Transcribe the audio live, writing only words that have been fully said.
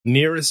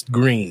Nearest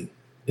Green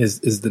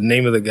is the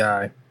name of the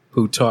guy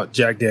who taught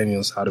Jack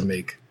Daniels how to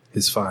make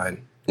his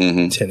fine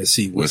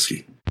Tennessee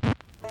whiskey. Hey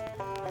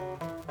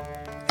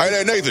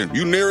there, Nathan.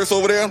 You Nearest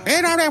over there? Why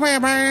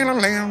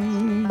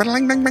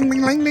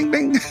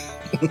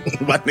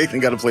Nathan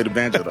got to play the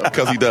banjo, though?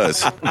 Because he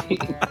does.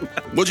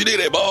 What you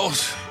did there,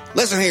 boss?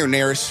 Listen here,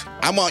 Nearest.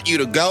 I want you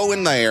to go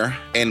in there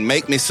and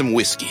make me some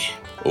whiskey.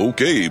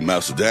 Okay,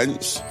 Master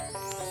Daniels.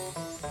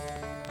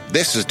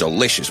 This is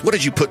delicious. What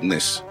did you put in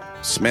this?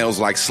 Smells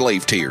like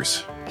slave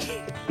tears.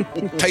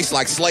 Tastes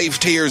like slave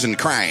tears and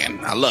crying.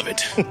 I love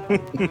it.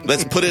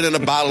 Let's put it in a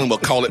bottle and we'll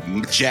call it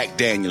Jack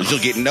Daniels. You'll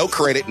get no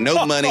credit,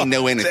 no money,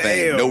 no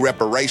anything, no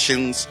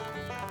reparations.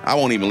 I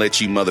won't even let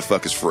you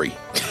motherfuckers free.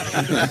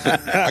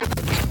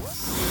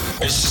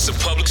 It's just a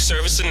public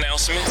service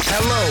announcement.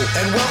 Hello,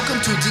 and welcome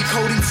to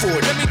Decoding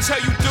 40. Let me tell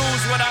you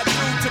dudes what I do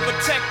to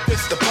protect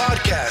this. The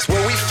podcast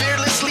where we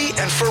fearlessly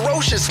and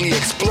ferociously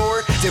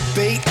explore,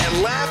 debate,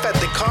 and laugh at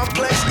the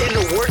complex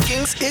inner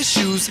workings,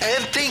 issues,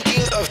 and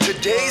thinking of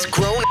today's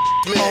grown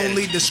men.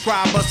 Only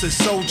describe us as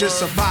soldier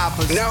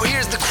survivors. Now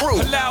here's the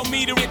crew. Allow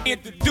me to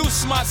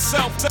introduce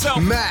myself.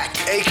 Mac,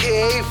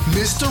 a.k.a.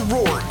 Mr.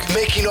 Rourke,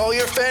 making all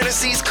your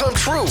fantasies come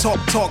true.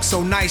 Talk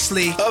so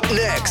nicely. Up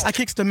next, I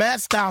kicks the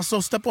mad style,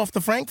 so step off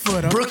the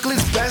Frankfurter.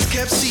 Brooklyn's best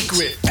kept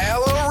secret,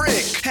 Al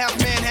Rick. Half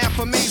man, half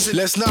amazing.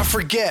 Let's not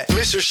forget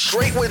Mr.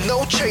 Straight with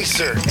No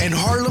Chaser and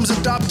Harlem's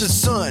adopted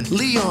son,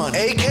 Leon,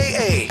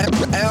 a.k.a.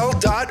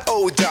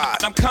 L.O.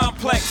 I'm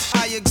complex.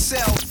 I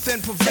excel,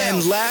 then prevail.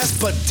 And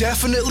last but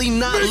definitely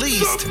not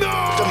least, the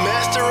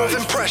master of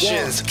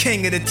impressions,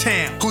 King of the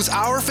town. who's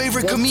our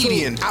favorite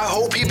comedian. I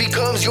hope he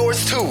becomes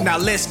yours too. Now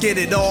let's get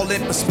it all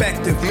in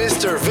perspective.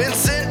 Mr.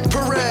 Vincent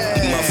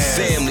Perez. My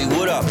family,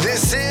 what up?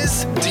 This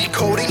is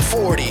Decoding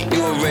 40.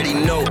 You already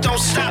know. Don't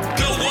stop.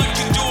 No one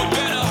can do it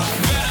better.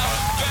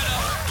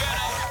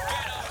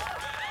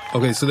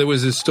 Okay, so there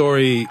was this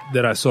story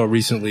that I saw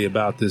recently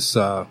about this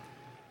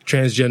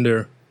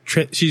transgender.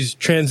 She's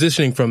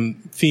transitioning from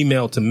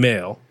female to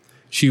male.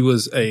 She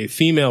was a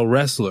female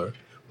wrestler,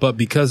 but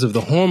because of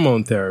the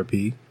hormone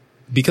therapy,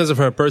 because of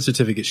her birth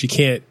certificate, she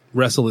can't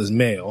wrestle as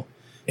male.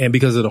 And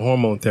because of the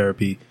hormone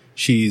therapy,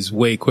 she's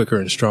way quicker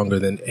and stronger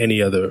than any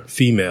other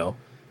female,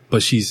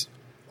 but she's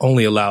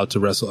only allowed to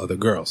wrestle other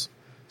girls.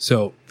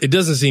 So it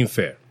doesn't seem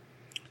fair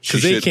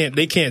because they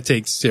can't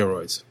take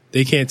steroids.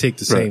 They can't take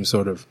the same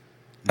sort of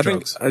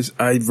drugs.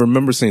 I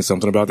remember seeing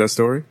something about that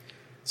story.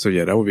 So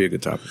yeah, that would be a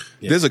good topic.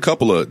 Yeah. There's a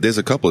couple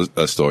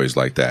of stories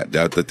like that.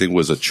 I think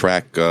was a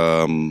track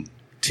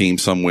team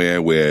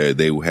somewhere where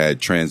they had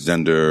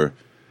transgender.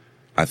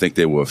 I think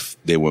they were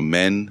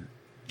men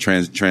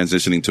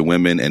transitioning to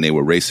women, and they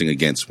were racing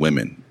against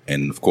women,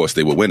 and of course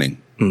they were winning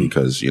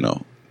because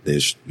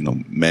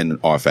men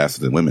are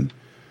faster than women.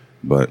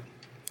 But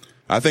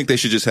I think they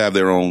should just have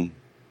their own,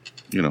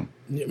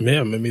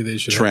 maybe they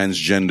should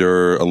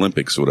transgender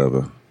Olympics or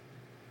whatever.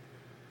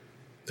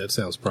 That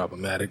sounds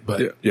problematic,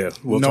 but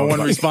No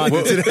one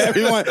responded to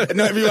that.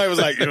 Everybody was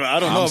like, I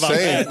don't know about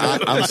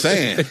that. I'm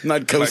saying.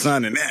 Not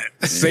co-signing that.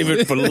 Save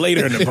it for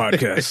later in the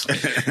podcast.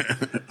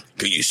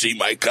 Can you see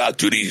my cock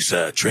through these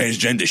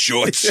transgender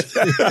shorts?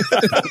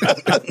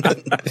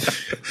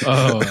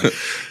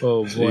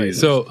 oh boy. Jesus.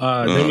 So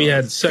then we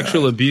had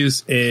sexual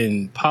abuse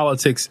in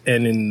politics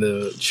and in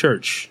the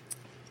church.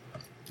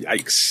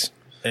 Yikes.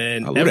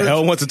 And Who the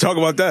hell wants to talk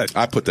about that?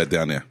 I put that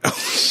down there.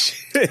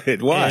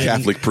 Shit, why?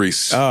 Catholic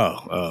priests. You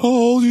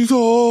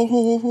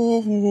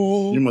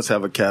must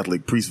have a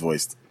Catholic priest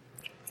voice.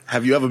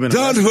 Have you ever been?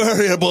 Don't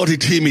worry about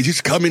it, Timmy.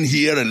 Just come in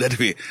here and let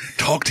me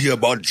talk to you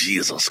about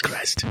Jesus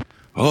Christ.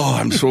 Oh,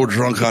 I'm so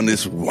drunk on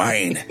this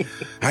wine.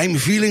 I'm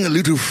feeling a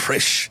little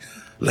fresh,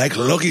 like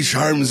Lucky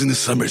Charms in the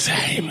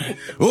summertime.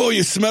 Oh,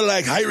 you smell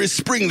like Irish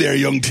Spring there,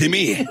 young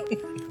Timmy.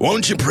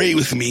 Won't you pray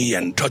with me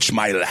and touch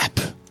my lap?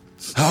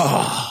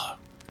 Ah,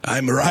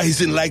 I'm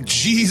rising like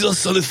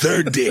Jesus on the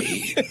third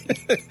day.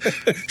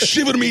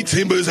 Shiver me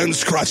timbers and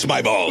scratch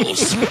my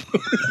balls.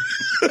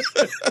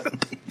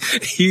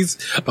 He's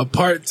a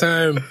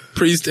part-time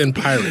priest and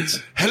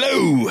pirate.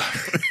 Hello.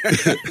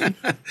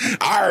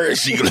 Arr,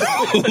 she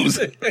glows.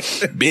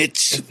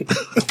 Bitch.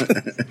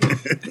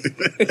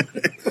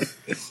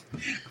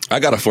 I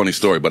got a funny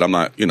story, but I'm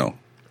not,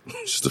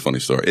 it's just a funny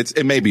story.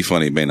 It may be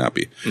funny, it may not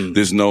be.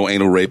 There's no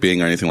anal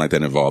raping or anything like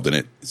that involved in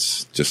it.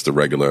 It's just a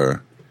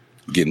regular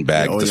getting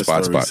bagged to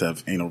spot.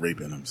 Have anal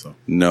rape in them, so.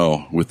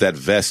 No, with that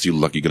vest, you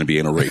look, you're going to be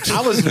anal raped. I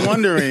was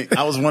wondering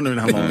how long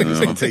it was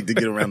going to take to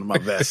get around to my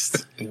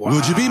vest. Wow.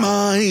 Would you be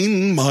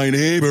mine, my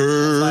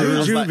neighbor?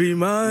 Would you be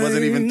mine?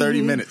 Wasn't even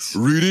 30 minutes.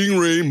 Reading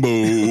Rainbow.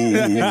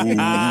 This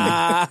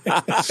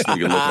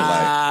nigga looking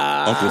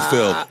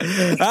like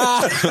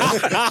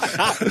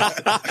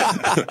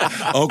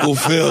Uncle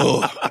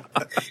Phil.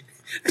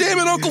 Damn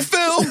it, Uncle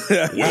Phil.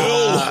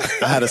 Will.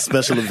 I had a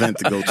special event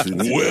to go to.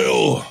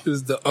 Will. This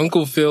is the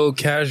Uncle Phil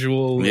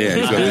casual,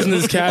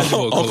 business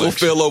casual Uncle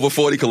collection. Phil over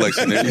 40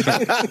 collection. Well,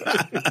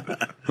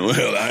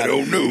 I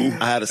don't know.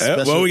 I had a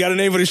special. Well, we got a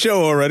name for the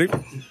show already.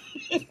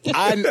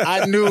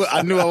 I knew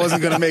I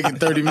wasn't going to make it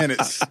 30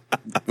 minutes.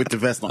 with the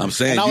vest on. I'm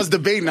saying and I was you-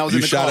 debating. I was you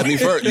in the shot car. at me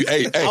first.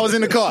 Hey, I was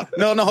in the car.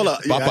 No, hold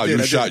up. Yeah, Papa, I did,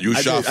 you I shot. did. You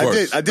I shot did,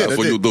 first. I did. That's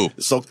what you do.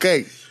 It's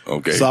okay.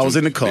 Okay. So I was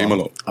in the car. Leave him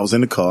alone. I was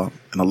in the car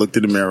and I looked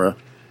in the mirror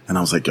and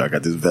I was like, yo, I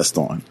got this vest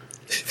on.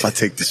 If I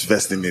take this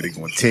vest in there, they're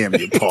gonna tear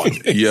me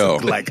apart. Yo.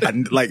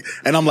 And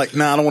I'm like,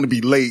 nah, I don't want to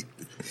be late.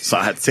 So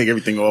I had to take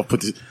everything off. I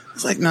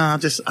was like, nah, I'll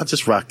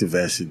just rock the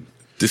vest. And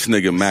This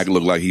nigga Mac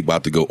looked like he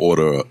about to go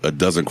order a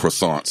dozen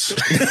croissants.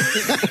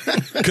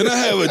 Can I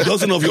have a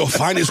dozen of your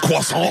finest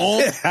croissants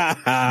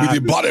with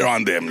the butter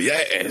on them?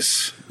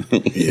 Yes.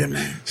 yeah,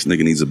 man. This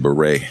nigga needs a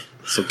beret.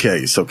 It's okay.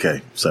 It's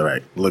okay. It's all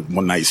right. Look,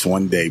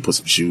 one day, put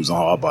some shoes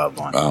on. I'll buy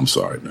one. I'm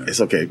sorry, man. It's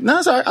okay. No,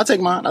 it's all right. I'll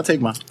take mine.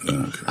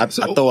 Okay. I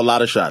throw a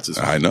lot of shots. It's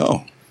I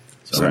know.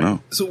 all right.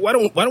 So why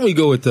don't we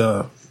go with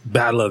the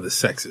battle of the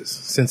sexes,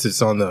 since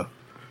it's on the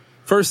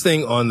first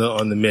thing on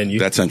the menu?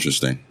 That's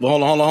interesting. Well,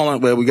 hold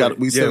on. Well,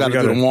 we still got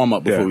to do the warm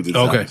up before we do the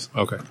Okay. topics.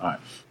 Okay. All right.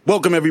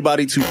 Welcome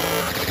everybody to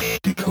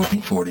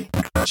Decoding 40.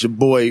 It's your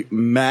boy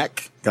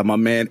Mac. Got my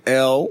man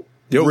L,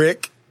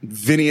 Rick,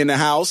 Vinny in the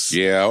house.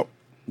 Yeah.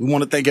 We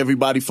want to thank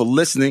everybody for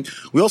listening.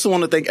 We also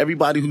want to thank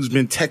everybody who's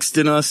been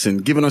texting us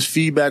and giving us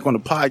feedback on the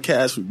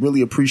podcast. We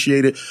really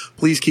appreciate it.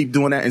 Please keep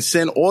doing that and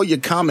send all your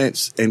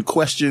comments and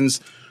questions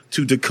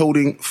to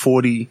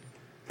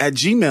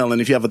decoding40@gmail.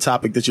 And if you have a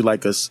topic that you'd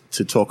like us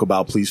to talk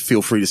about, please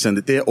feel free to send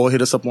it there or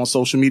hit us up on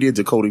social media,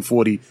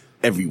 Decoding40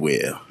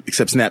 everywhere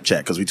except Snapchat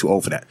because we're too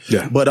old for that.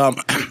 Yeah. But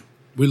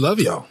We love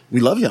y'all. we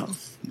love y'all.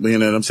 You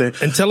know what I'm saying?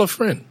 And tell a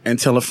friend. And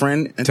tell a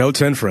friend. And Tell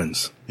 10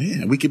 friends.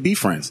 yeah, we could be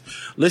friends.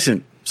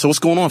 Listen, so what's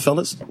going on,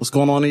 fellas? What's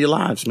going on in your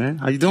lives, man?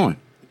 How you doing?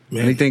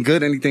 Man. Anything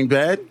good? Anything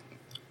bad?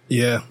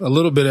 Yeah, a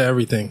little bit of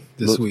everything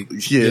this week.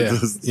 Yeah.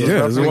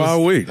 Yeah, it was a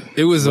wild week.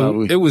 It was Wild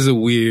week. a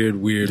weird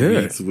Yeah. week.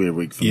 It's a weird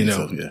week for You me,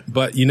 know, so, yeah.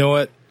 but you know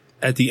what?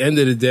 At the end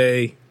of the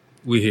day,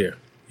 we're here.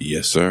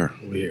 Yes, sir.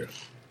 We're here.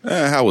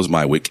 How was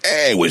my week?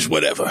 It was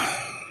whatever.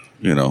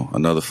 You know,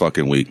 another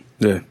fucking week.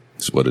 Yeah.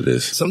 It's what it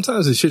is.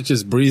 Sometimes the shit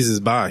just breezes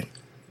by.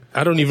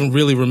 I don't even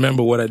really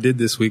remember what I did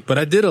this week, but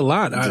I did a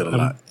lot. did a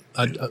lot.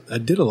 I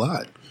did a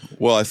lot.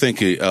 Well, I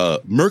think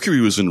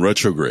Mercury was in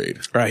retrograde.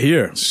 Right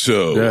here.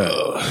 So Yeah.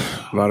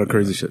 A lot of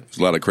crazy shit. it's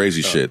a lot of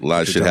crazy shit. A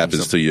lot of shit tell me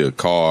happens to your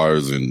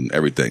cars and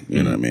everything.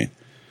 You know what I mean?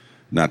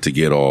 Not to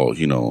get all,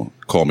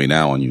 call me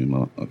now on you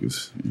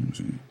motherfuckers. You know what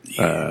I'm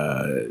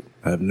saying?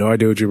 I have no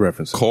idea what you're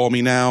referencing. Call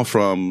me now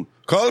from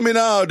Call Me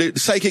Now, the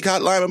psychic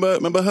hotline.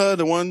 Remember her,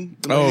 the one?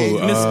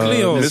 Miss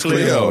Cleo. Miss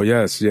Cleo. Oh,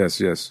 yes.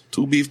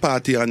 Two beef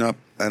party on your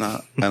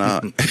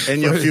and In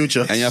your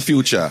future. and your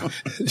future.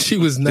 She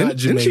was not Jamaican.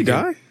 Didn't she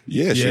die?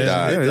 Yeah, she Yeah,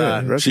 died.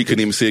 Yeah. She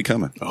couldn't even see it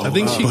coming. I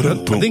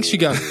think she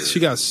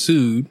got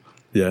sued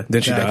Yeah.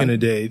 Then she back died. in the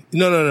day.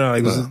 No.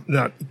 It was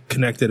not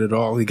connected at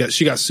all.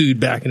 She got sued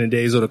back in the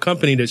days, or the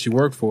company that she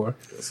worked for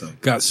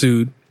got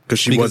sued Because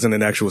she wasn't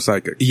an actual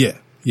psychic.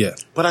 Yeah.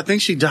 But I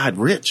think she died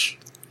rich.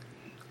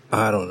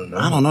 I don't know.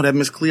 I don't know. That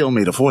Miss Cleo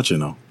made a fortune,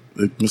 though.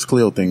 The Miss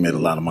Cleo thing made a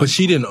lot of money. But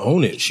she didn't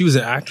own it. She was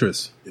an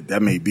actress.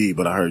 That may be,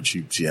 but I heard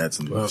she had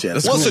some. She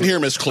had some Listen here,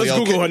 Miss Cleo.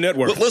 Google her net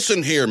worth.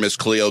 Listen here, Miss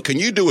Cleo. Can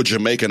you do a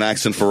Jamaican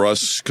accent for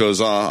us? Because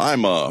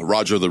I'm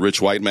Roger the Rich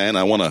White Man.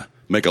 I want to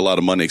make a lot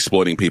of money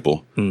exploiting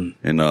people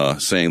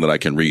and saying that I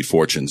can read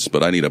fortunes.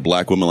 But I need a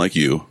black woman like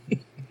you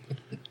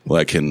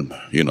that can,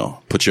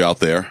 put you out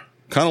there.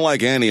 Kind of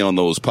like Annie on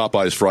those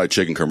Popeyes fried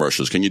chicken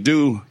commercials. Can you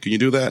do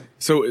that?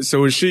 So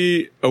is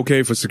she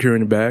okay for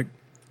securing the bag?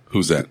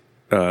 Who's that?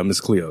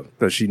 Miss Cleo.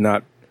 Does she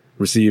not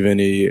receive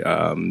any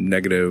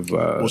negative?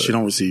 Well, she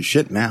don't receive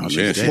shit now. She's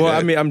Yeah, dead. she- Well,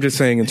 I mean, I'm just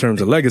saying in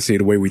terms of legacy,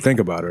 the way we think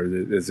about her,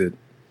 is it?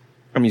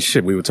 I mean,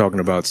 shit. We were talking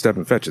about Step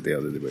and Fetch it the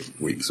other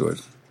week, so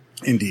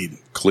Indeed.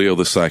 Cleo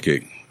the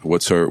psychic.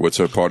 What's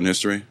her part in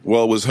history?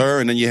 Well, it was her,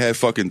 and then you had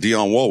fucking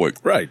Dionne Warwick.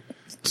 right.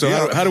 So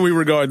Yeah. how do we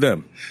regard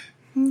them?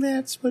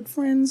 That's what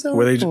friends are.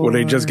 Were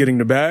they just getting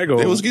the bag, or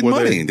They was getting were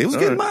money. They was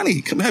all getting right.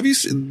 money. Have you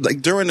seen,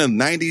 like during the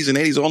 90s and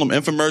 80s, all them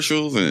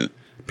infomercials and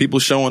people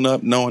showing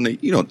up knowing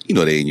that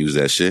they ain't use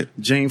that shit.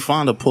 Jane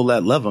Fonda pulled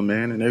that lever,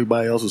 man, and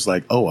everybody else was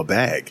like, "Oh, a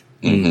bag."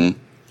 Holy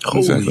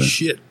Exactly.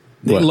 shit.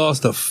 They What?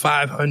 lost a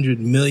 $500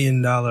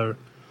 million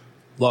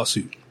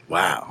lawsuit.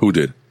 Wow. Who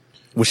did?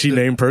 Was she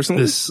named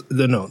personally?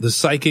 The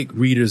Psychic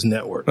Readers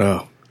Network.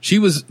 Oh, She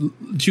was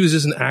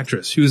just an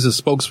actress. She was a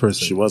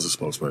spokesperson. She was a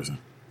spokesperson.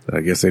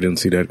 I guess they didn't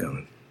see that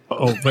coming.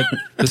 Oh, but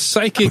the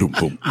Psychic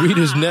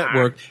Readers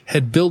Network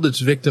had billed its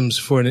victims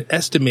for an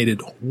estimated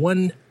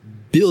 $1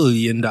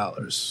 billion.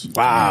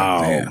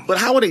 Wow. But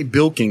how are they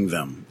bilking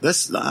them?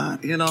 That's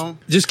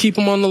Just keep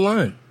them on the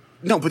line.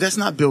 No, but that's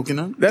not bilking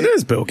them. That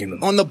is bilking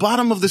them. On the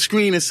bottom of the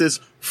screen, it says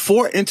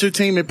for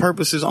entertainment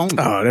purposes only.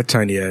 Oh, that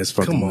tiny ass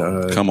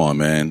fucking. Come on,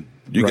 man.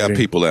 You got Writing.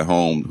 people at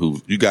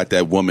home you got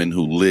that woman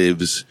who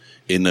lives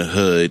in the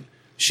hood.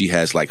 She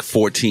has like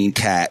 14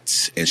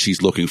 cats and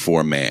she's looking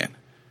for a man.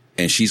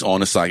 And she's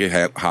on a psychic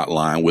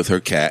hotline with her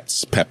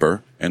cats,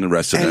 Pepper, and the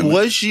rest of them. And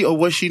was she or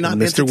was she not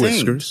Mr.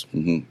 entertained? Whiskers.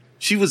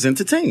 She was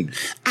entertained.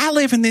 I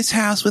live in this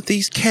house with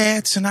these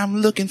cats and I'm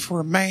looking for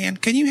a man.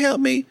 Can you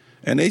help me?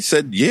 And they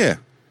said, yeah.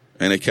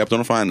 And they kept on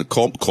the phone.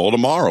 Call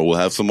tomorrow. We'll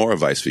have some more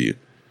advice for you.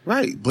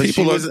 Right. But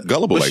People she are was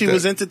gullible But like she that.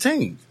 was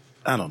entertained.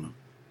 I don't know.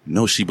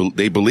 No,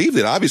 they believed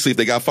it. Obviously, if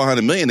they got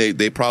 $500 million,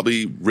 they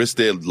probably risked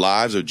their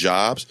lives or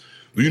jobs.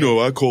 You know,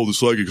 I called the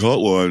psychic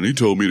hotline and he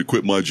told me to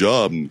quit my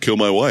job and kill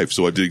my wife.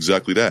 So I did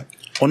exactly that.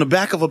 On the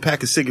back of a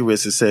pack of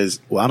cigarettes, it says,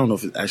 well, I don't know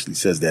if it actually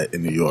says that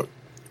in New York.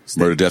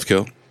 Murder, death,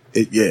 kill.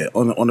 Yeah.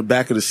 On the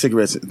back of the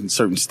cigarettes in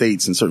certain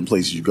states and certain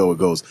places you go, it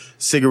goes,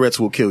 cigarettes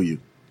will kill you.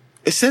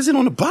 It says it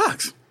on the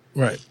box.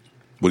 Right.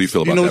 What do you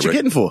feel about You know that, what you're Rick?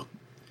 getting for.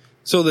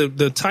 So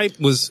the type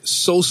was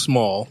so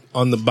small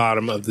on the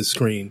bottom of the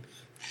screen,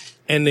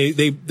 and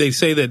they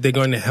say that they're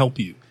going to help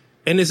you.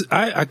 And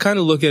I kind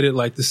of look at it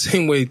like the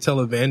same way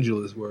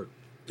televangelists work.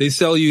 They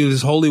sell you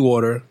this holy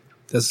water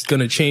that's going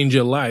to change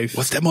your life.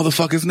 What's that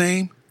motherfucker's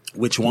name?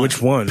 Which one? Which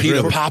one? Peter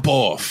Really?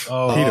 Popoff. Peter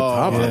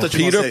Popoff. I thought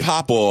you were Peter gonna say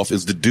Popoff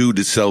is the dude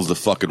that sells the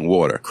fucking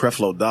water.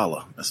 Creflo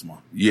Dollar. That's one.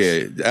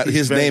 Yeah,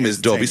 his very name is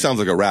dope. He entertaining. sounds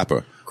like a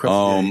rapper.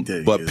 Yeah,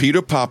 But yeah.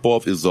 Peter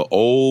Popoff is the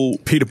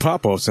old. Peter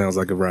Popoff sounds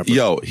like a rapper.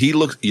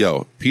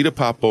 Peter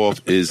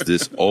Popoff is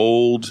this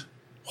old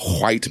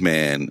white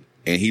man,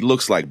 and he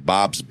looks like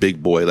Bob's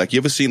Big Boy. Like, you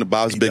ever seen the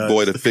Bob's Big does.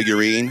 Boy, the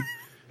figurine?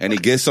 And he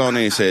gets on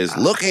there and says,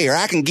 "Look here,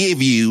 I can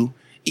give you.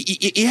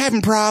 You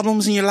having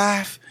problems in your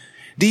life?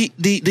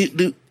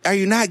 Are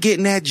you not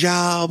getting that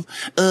job?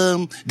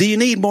 Do you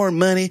need more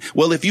money?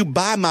 Well, if you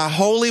buy my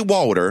holy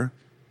water,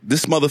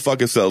 this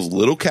motherfucker sells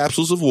little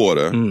capsules of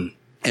water,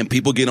 and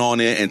people get on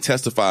there and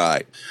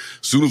testify.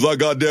 Soon as I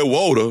got that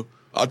water,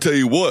 I'll tell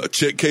you what, a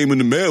check came in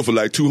the mail for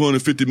like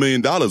 $250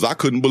 million. I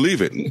couldn't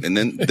believe it. And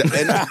then,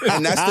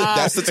 and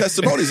that's the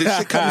testimonies. This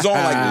shit comes on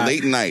like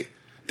late night.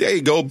 There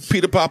you go.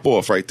 Peter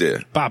Popoff right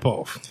there.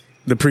 Popoff.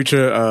 The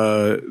preacher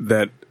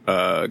that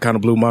kind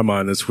of blew my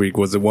mind this week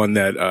was the one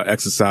that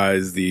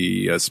exercised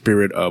the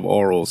spirit of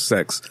oral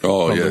sex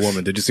from the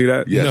woman. Did you see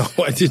that? Yes.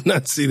 No, I did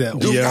not see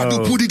that. You Yo. got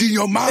to put it in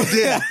your mouth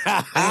there.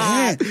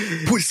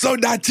 Put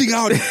that thing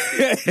out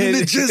in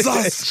the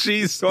Jesus.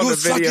 She's on You're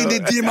the video.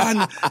 sucking the demon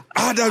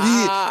out of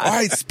here. All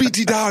right, spit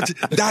it out.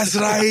 That's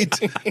right.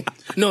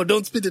 No,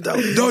 don't spit it out.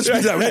 Don't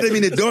spit it out. Wait a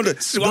minute.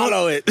 Don't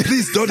Swallow it.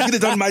 Please don't get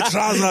it on my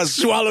trousers.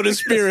 Swallow the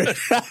spirit.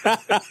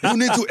 You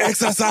need to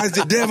exorcise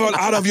the devil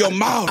out of your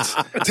mouth.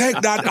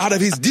 Take that out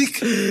of his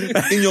dick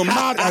in your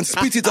mouth and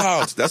spit it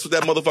out. That's what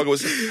that motherfucker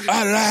was.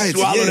 All right.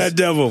 Swallow yes. that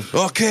devil.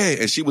 Okay.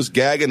 And she was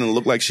gagging and it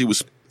looked like she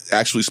was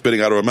actually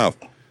spitting out of her mouth.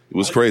 It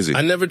was crazy.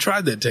 I never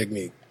tried that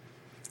technique.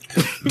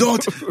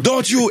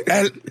 Don't you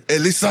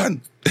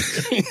listen.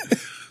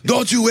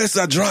 Don't you waste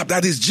a drop.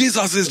 That is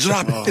Jesus'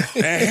 drop. And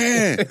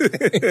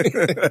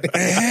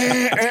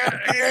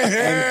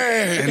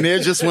there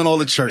just went all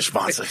the church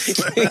sponsors.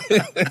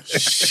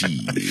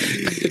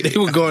 They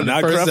were going to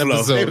Not first Creflo. They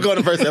episode. were going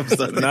to first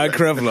episode. Not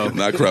Creflo.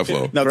 Not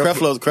Creflo. No,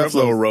 Creflo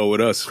Creflo roll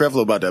with us.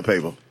 Creflo about that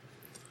paper.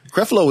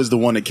 Creflo is the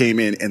one that came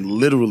in and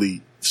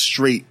literally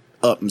straight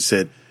up and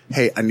said,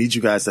 "Hey, I need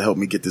you guys to help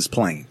me get this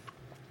plane."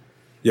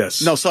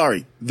 Yes. No,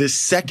 sorry, this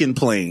second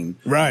plane.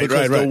 Right,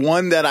 because right. the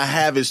one that I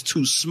have is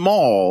too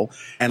small,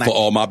 and For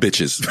all my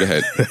bitches. Go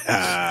ahead.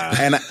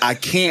 and I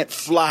can't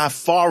fly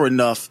far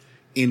enough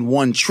in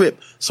one trip,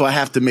 so I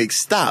have to make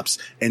stops.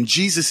 And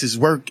Jesus'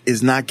 work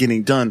is not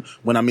getting done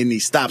when I'm in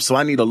these stops, so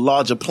I need a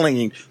larger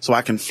plane so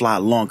I can fly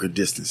longer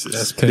distances.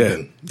 That's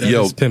pimping. That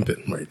Yo. is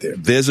pimping right there.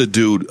 There's a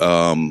dude,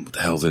 what the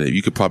hell's it?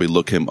 You could probably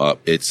look him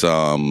up. It's,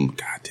 goddamn,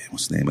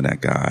 what's the name of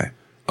that guy?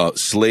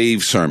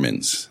 Slave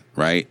Sermons,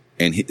 right?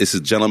 And it's a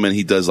gentleman,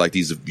 he does like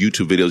these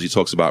YouTube videos. He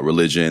talks about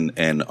religion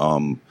and,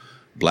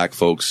 black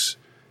folks,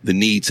 the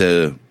need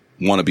to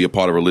want to be a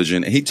part of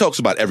religion. And he talks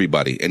about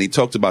everybody. And he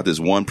talked about this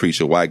one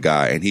preacher, white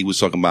guy, and he was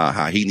talking about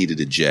how he needed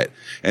a jet.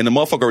 And the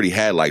motherfucker already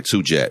had like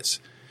 2 jets.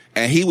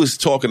 And he was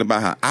talking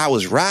about how I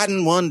was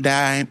riding one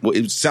time. Well,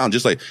 it sounded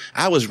just like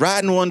I was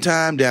riding one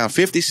time down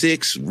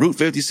Route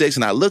 56,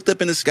 and I looked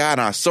up in the sky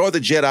and I saw the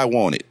jet I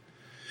wanted.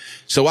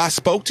 So I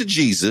spoke to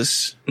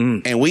Jesus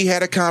and we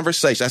had a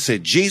conversation. I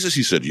said, "Jesus,"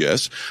 he said,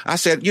 "Yes." I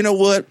said, "You know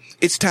what?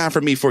 It's time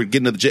for me for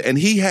getting to the jet." And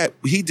he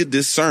did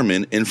this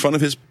sermon in front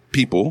of his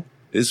people,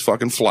 his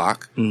fucking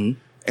flock,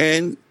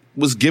 and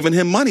was giving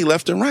him money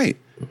left and right.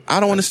 I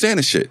don't understand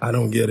this shit. I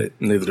don't get it.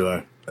 Neither do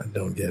I. I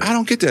don't get it. I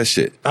don't get that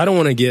shit. I don't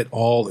want to get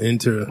all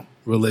into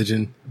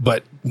religion,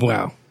 but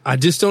wow, I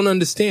just don't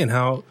understand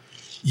how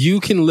you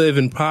can live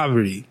in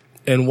poverty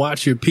and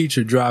watch your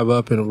preacher drive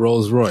up in a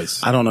Rolls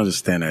Royce. I don't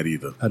understand that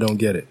either. I don't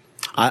get it.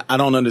 I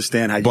don't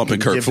understand how you Bumping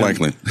can Kirk give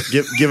Franklin.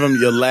 give them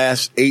your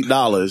last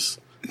 $8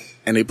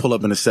 and they pull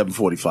up in a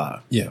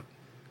 745. Yeah.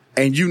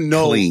 And you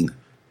know, Clean.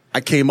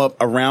 I came up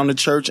around the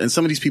church, and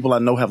some of these people I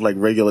know have like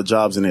regular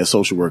jobs in their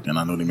social work, and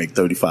I know they make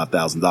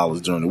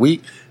 $35,000 during the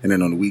week, and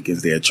then on the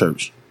weekends they're at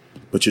church.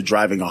 But you're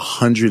driving a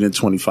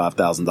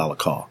 $125,000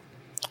 car.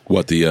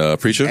 What, the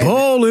preacher?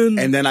 Ballin'.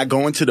 And then I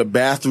go into the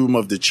bathroom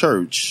of the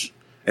church,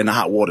 and the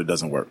hot water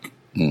doesn't work.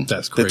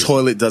 That's The crazy.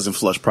 toilet doesn't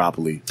flush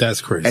properly.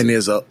 That's crazy. And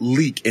there's a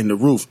leak in the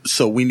roof,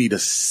 so we need a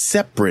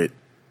separate.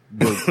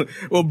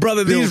 Well,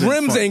 brother, these Building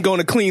rims fund. ain't going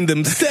to clean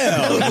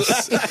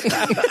themselves.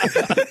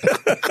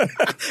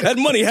 That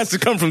money has to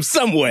come from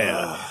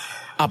somewhere.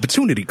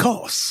 Opportunity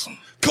costs.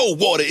 Cold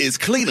water is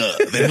cleaner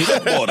than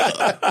hot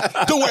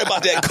water. Don't worry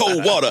about that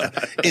cold water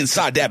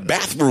inside that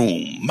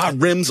bathroom. My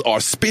rims are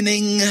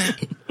spinning.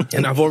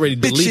 And I've already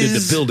deleted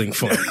Bitches. the building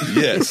fund.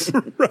 Yes.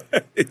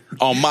 Right.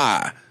 On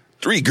my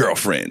 3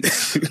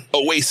 girlfriends.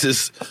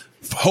 Oasis,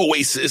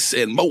 Hoasis,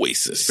 and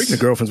Moasis. Speaking of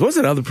girlfriends, what's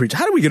that other preacher?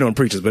 How do we get on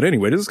preachers? But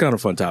anyway, this is kind of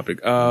a fun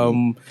topic.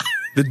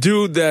 The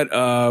dude that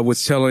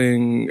was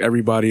telling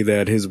everybody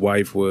that his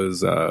wife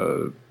was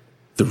the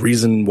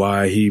reason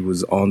why he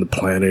was on the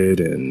planet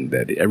and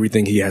that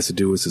everything he has to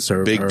do is to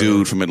serve Big her.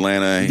 dude from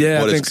Atlanta.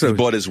 Yeah, I He think so. He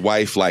bought his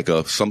wife like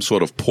some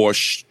sort of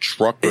Porsche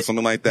truck or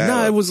something like that.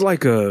 No, it was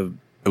like a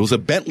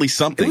Bentley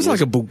something. It was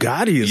like a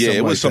Bugatti or something. Yeah,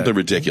 it was like something that.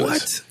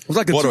 ridiculous. What? It was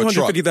like a Bought her a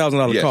truck.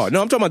 $250,000 Yes. car.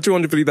 No, I'm talking about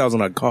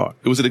 $250,000 car.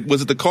 Was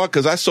it the car?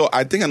 Because I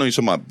think I know you're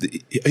talking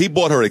about. He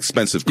bought her an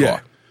expensive car. Yeah.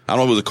 I don't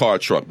know if it was a car or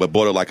truck, but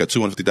bought her like a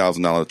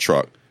 $250,000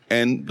 truck.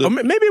 And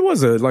Maybe it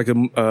was a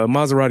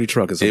Maserati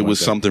truck or something. it was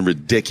like that. something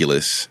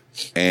ridiculous.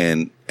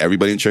 And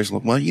everybody in church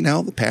was like,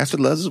 well, the pastor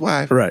loves his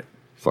wife. Right.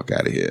 Fuck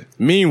out of here.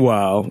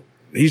 Meanwhile,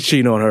 he's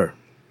cheating on her.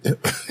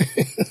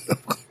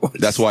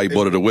 That's why he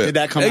bought her the whip. Did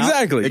that come out?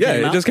 Exactly. It Yeah,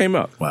 came it out? just came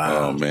out.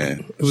 Wow. Oh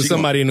man, It was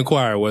somebody in the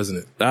choir, wasn't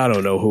it? I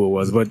don't know who it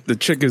was, but the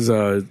chick is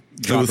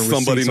dropping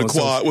somebody in the receipts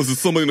on choir. Was it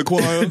somebody in the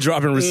choir?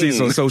 dropping receipts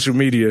on social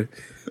media,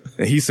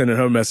 and he's sending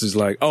her message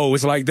like, "Oh,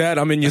 it's like that.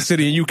 I'm in your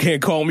city and you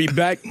can't call me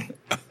back."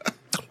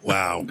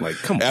 Wow. Like,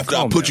 come on. After I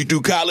calm put down. you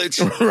through college,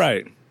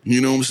 right.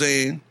 you know what I'm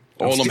saying?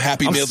 All them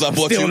happy meals I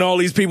bought stealing you. all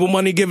these people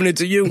money, giving it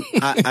to you.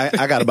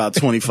 I got about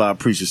 25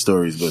 preacher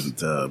stories,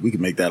 but we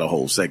can make that a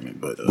whole segment.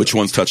 But Which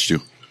ones touched you?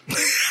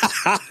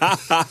 Touch.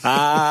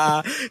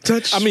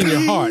 I mean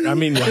your heart. I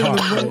mean your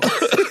heart.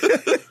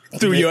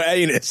 through your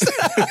anus.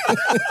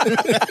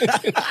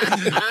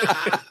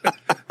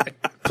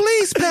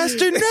 Please,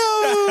 Pastor,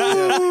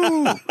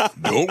 no.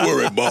 Don't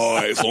worry,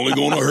 boy. It's only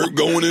going to hurt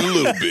going in a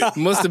little bit.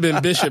 Must have been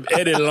Bishop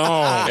Eddie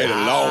Long. Had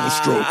a long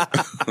stroke.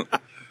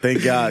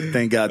 Thank God.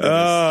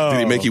 That Did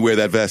he make you wear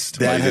that vest?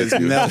 that has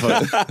never.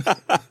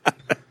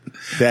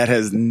 That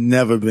has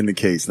never been the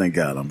case. Thank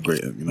God. I'm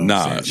great. You know what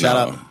I'm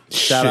saying?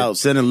 Shout out,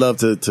 sending love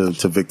to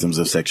victims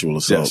of sexual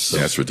assault. Yes. So,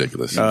 That's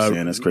ridiculous. you know what I'm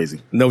saying? That's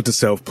crazy. Note to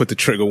self: put the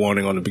trigger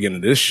warning on the beginning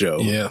of this show.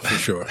 Yeah, for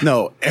sure.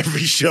 No,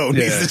 every show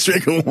needs Yeah. the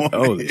trigger warning.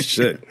 Holy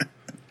shit!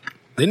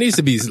 There needs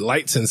to be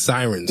lights and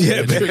sirens.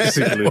 Yeah,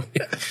 basically.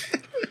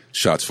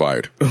 Shots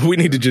fired. We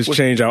need to just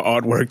change our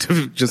artwork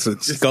to just a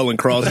skull and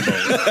crossbones.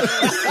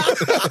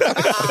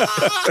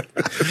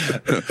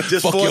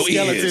 Just Fuck four your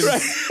skeletons.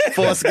 ears.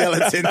 Four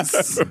skeletons.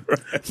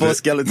 Four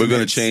skeletons. We're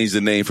going to change the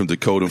name from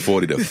Decode and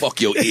 40 to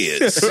Fuck Your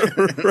Ears.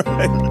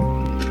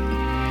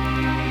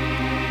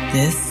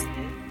 This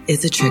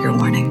is a trigger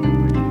warning.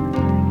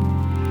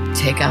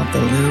 Take out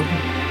the lube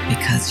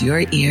because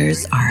your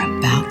ears are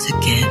about to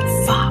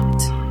get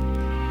fucked.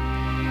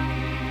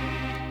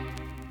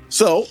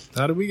 So,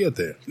 how did we get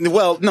there?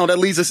 Well, no, that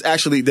leads us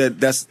actually.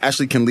 That's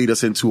actually can lead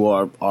us into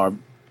our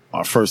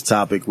first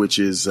topic, which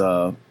is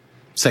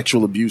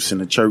sexual abuse in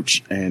the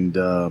church and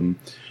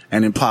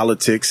in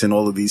politics and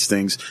all of these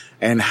things.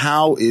 And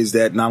how is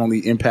that not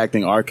only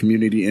impacting our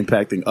community,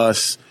 impacting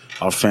us,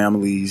 our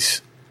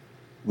families?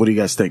 What do you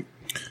guys think?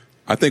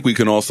 I think we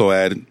can also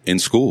add in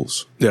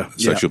schools.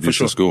 Sexual abuse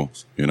in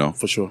schools,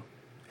 For sure.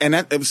 And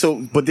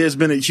but there's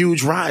been a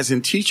huge rise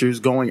in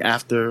teachers going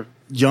after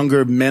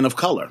younger men of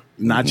color,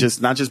 not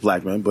just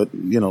black men, but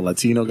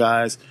Latino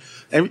guys.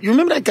 And you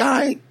remember that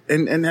guy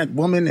and that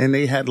woman, and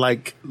they had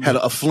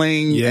a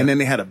fling, and then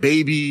they had a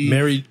baby.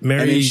 Mary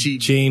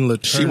Jane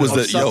Latourneau. She was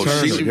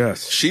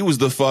she was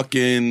the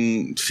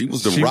fucking, she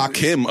was the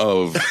Rakim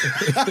of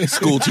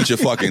school teacher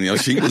fucking,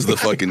 she was the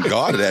fucking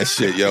god of that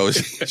shit,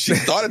 She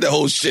started the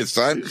whole shit,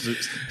 son.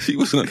 She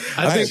was,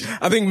 I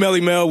think Melly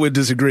Mel would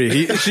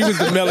disagree. She was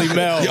the Melly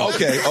Mel. Yeah,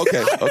 okay.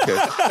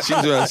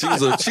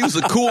 She was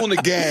a cool in the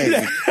gang.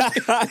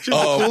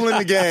 Cool in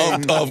the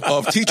gang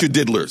of teacher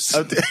diddlers.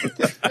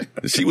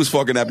 She was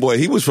fucking that boy.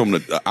 He was from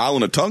the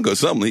island of Tonga or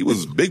something. He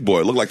was a big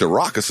boy. Looked like The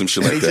Rock or some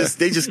shit like that.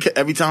 They just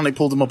every time they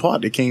pulled them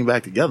apart, they came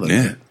back together.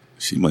 Yeah.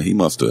 He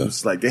must have.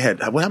 It's like they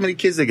had, how many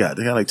kids they got?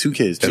 They got like 2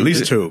 kids. At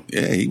least 2.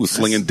 Yeah, he was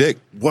slinging dick.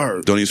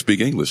 Word. Don't even speak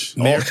English.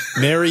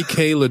 Mary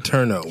Kay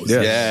Letourneau.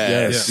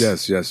 Yes.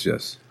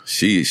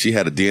 She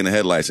had a deer in the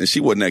headlights, and she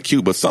wasn't that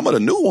cute. But some of the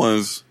new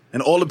ones,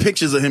 and all the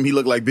pictures of him, he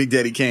looked like Big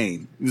Daddy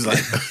Kane. He was like,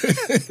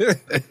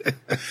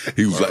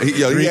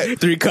 he had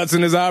 3 cuts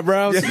in his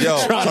eyebrows. Yo,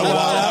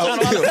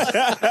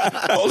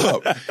 hold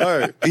up. All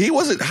right. He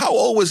wasn't. How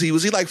old was he?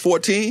 Was he like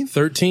 14?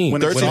 13.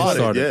 When it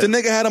started. The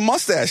nigga had a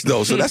mustache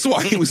though, so that's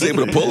why he was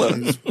able to pull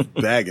her.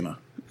 Bagging her.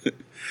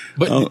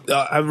 But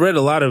I've read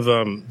a lot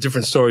of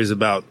different stories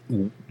about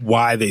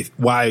why they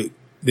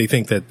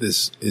think that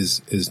this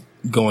is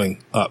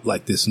going up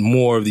like this.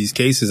 More of these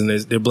cases, and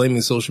they're blaming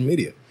social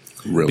media.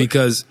 Really?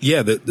 Because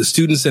the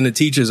students and the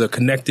teachers are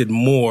connected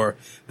more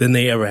than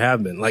they ever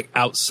have been, like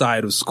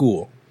outside of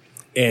school.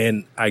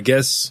 And I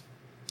guess,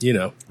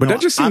 But that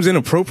just seems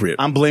inappropriate.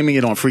 I'm blaming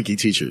it on freaky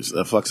teachers.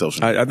 Fuck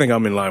social media. I think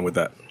I'm in line with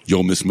that.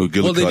 Yo, Miss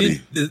McGillicuddy.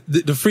 Well,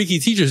 the freaky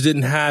teachers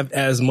didn't have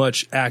as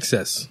much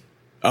access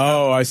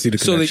Oh, I see the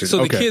connection.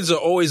 So the kids are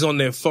always on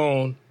their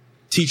phone.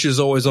 Teachers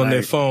always on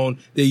their phone.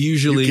 They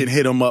usually you can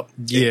hit them up.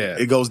 Yeah.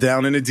 It goes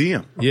down in the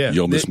DM. Yeah.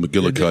 Yo, Miss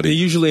McGillicuddy. They're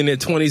usually in their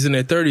 20s and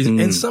their 30s,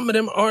 and some of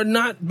them are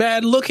not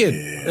bad looking.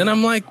 Yeah. And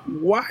I'm like,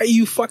 why are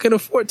you fucking a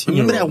 14-year-old?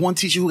 Remember that one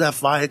teacher who got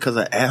fired because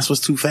her ass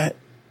was too fat?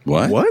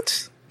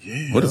 What?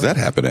 Yeah. What does that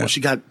happen at? Well,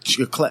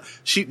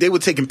 they were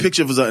taking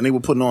pictures of her and they were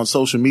putting her on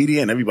social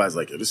media, and everybody's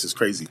like, "Yo, this is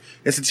crazy."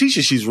 It's a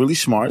teacher. She's really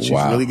smart. She's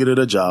really good at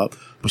her job,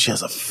 but she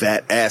has a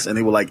fat ass, and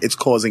they were like, it's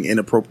causing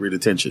inappropriate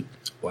attention.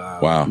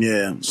 Wow.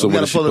 Yeah. So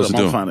what is she supposed to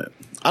do? Find it.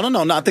 I don't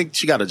know. No, I think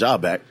she got her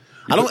job back.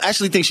 I don't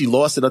actually think she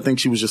lost it. I think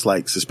she was just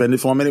like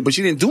suspended for a minute, but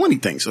she didn't do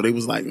anything. So they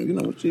was like, you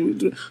know, she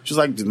was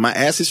like, my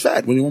ass is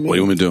fat. What do you want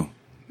me to do?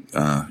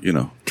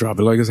 Drop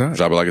it like it's hot.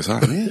 Drop it like it's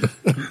hot.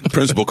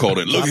 Principal called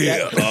it. Look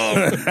here.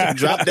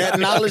 Drop that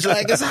knowledge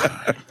like it's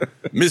hot.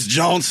 Miss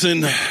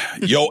Johnson,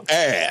 your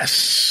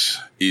ass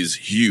is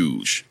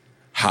huge.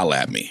 Holla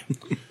at me.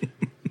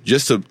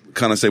 Just to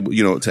kind of say,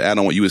 to add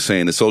on what you were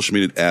saying, the social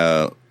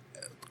media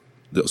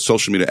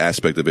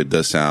aspect of it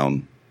does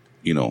sound,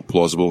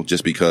 plausible,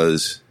 just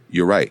because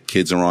you're right.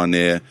 Kids are on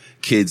there.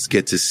 Kids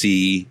get to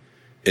see,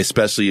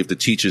 especially if the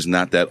teacher's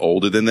not that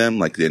older than them,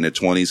 like they're in their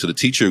 20s. So the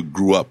teacher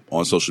grew up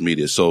on social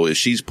media. So if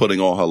she's putting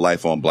all her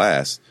life on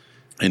blast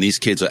and these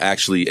kids are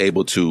actually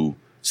able to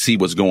see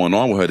what's going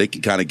on with her, they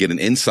can kind of get an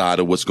insight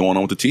of what's going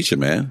on with the teacher,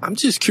 man. I'm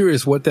just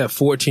curious what that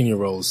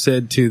 14-year-old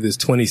said to this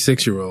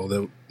 26-year-old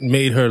that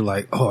made her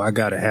like, oh, I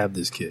got to have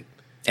this kid.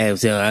 Hey,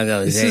 so I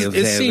gotta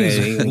it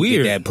seems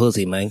weird. That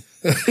pussy, man.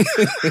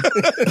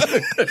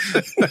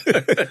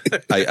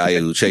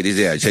 I check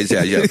this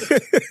out. Yo.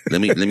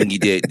 Let me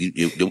get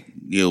that.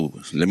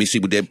 Let me see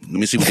what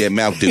that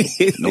mouth do. Know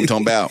what I'm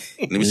talking about?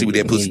 Let me see what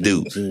that pussy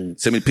do.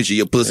 Send me a picture of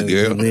your pussy,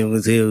 girl. I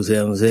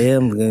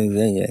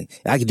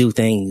can do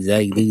things.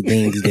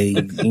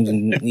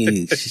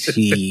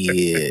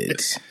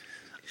 Shit.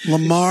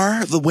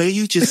 Lamar, the way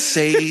you just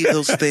say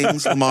those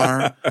things,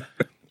 Lamar,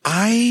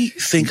 I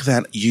think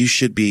that you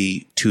should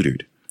be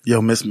tutored.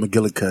 Yo, Miss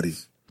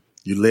McGillicuddy,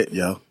 you lit,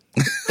 yo.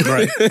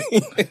 Right.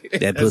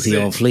 That pussy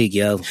on fleek,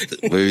 yo.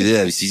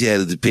 Where up? She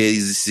had the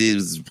panties and shit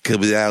was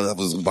coming out. I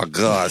was, oh my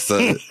God,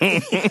 son.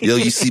 Yo,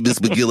 you see Miss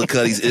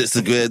McGillicuddy's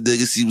Instagram,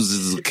 nigga? She was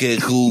just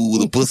cool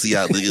with a pussy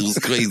out, nigga. It was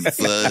crazy,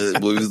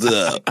 son. What was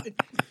up?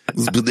 It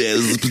was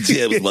bananas, it was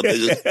pajamas, my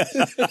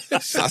nigga. I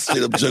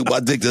straight up jerked my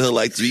dick to her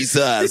like 3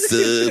 times,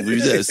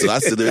 son. So I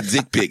sent her a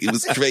dick pic. It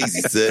was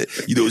crazy, son.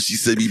 You know what she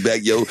sent me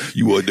back, yo?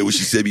 You want to know what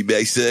she sent me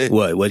back, son?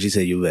 What? What'd you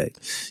say you back?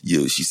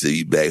 Yo, she sent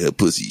me back her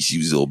pussy. She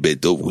was all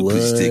bent over with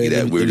pussy sticking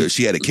out.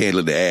 She had a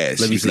candle in the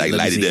ass. She was like,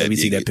 light it up. Let me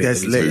see that pic.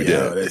 That's lit,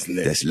 yo. That's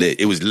lit. That's lit.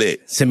 It was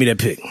lit. Send me that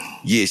pic.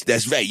 Yes,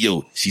 that's right,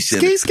 yo. She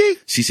sent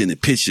a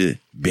picture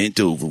bent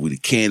over with a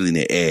candle in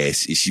her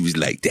ass, and she was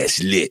like,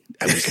 that's lit.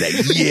 I was like,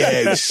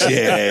 yeah,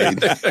 shit.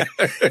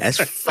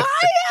 That's fire.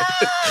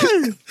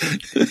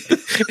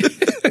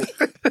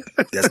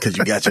 That's because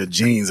you got your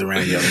jeans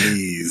around your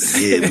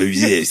knees. Yeah, but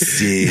yes,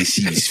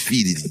 she was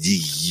feeding the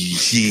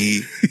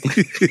shit.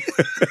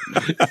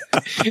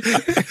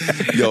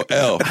 Yo,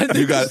 L,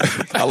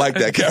 I like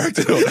that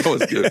character. That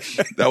was good.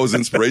 That was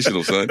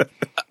inspirational, son.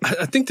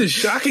 I think the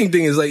shocking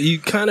thing is like you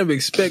kind of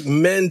expect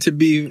men to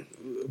be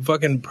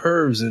fucking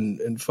pervs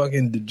and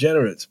fucking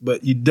degenerates,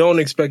 but you don't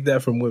expect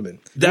that from women.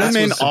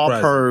 Women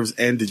are pervs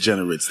and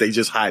degenerates. They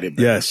just hide it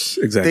better. Yes,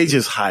 exactly. They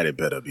just hide it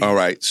better. All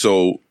right.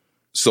 So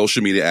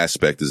social media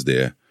aspect is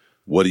there.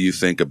 What do you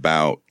think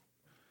about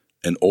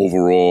an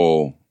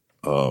overall,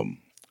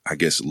 I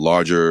guess,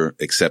 larger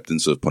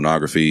acceptance of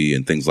pornography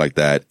and things like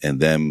that, and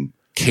them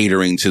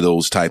catering to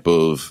those type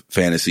of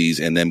fantasies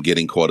and them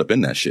getting caught up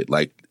in that shit?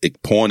 Like,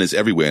 porn is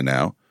everywhere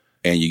now.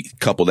 And you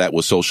couple that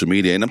with social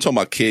media, and I'm talking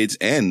about kids,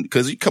 and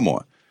because come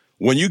on,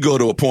 when you go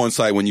to a porn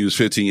site when you was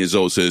 15 years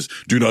old, says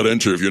do not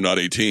enter if you're not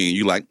 18.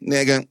 You like,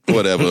 nigga,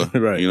 whatever.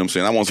 Right. You know what I'm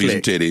saying? I want to see some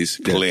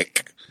titties.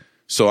 Click.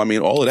 So I mean,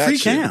 all of that Free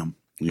shit. cam.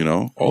 You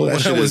know, all of that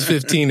when shit I was is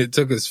 15, it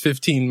took us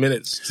 15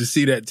 minutes to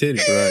see that titty.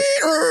 Right.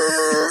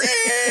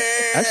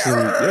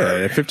 Actually,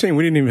 yeah, at 15,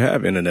 we didn't even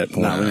have internet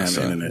porn. No, we didn't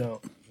have internet.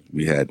 No.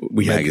 We had had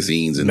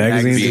magazines and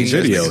magazines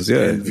and videos,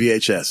 yeah. And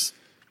VHS.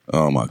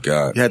 Oh my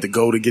God. You had to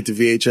go to get the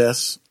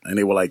VHS, and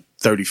they were like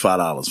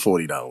 $35,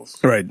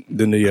 $40. Right.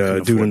 Then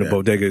the dude in the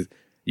bodega,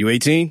 you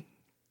 18?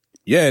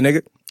 Yeah,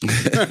 nigga.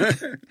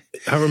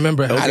 I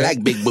remember I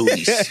like big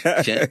booties.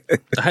 I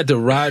had to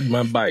ride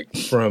my bike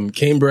from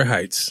Cambridge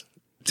Heights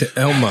to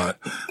Elmont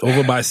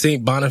over by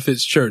St.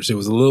 Boniface Church. There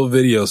was a little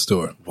video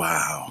store.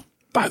 Wow.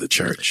 By the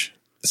church.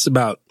 It's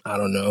about, I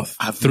don't know,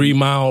 a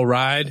 3-mile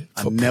ride.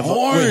 I've never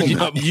porn.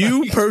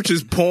 You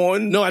purchased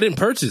porn? No, I didn't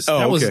purchase. Oh,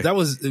 that okay.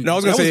 was No, I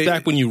was gonna say,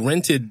 back when you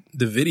rented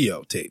the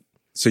videotape.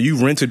 So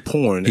you rented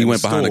porn. He in went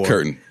a behind the store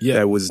curtain.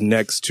 that was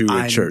next to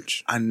a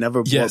church. I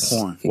never bought Yes.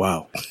 porn.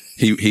 Wow.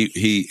 He went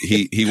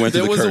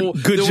to the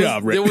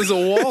curtain. There was a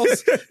wall.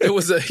 There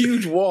was a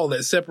huge wall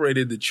that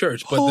separated the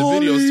church, but the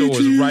video store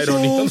was right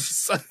on the other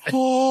side.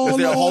 Was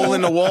there a hole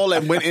in the wall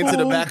that went into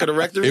the back of the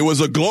rectory? It was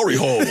a glory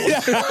hole.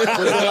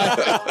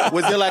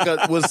 Was there like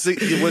a was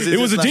it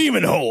was a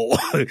demon hole.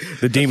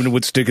 The demon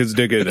would stick his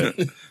dick in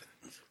it.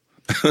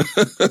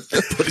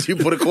 Did you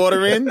put a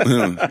quarter in?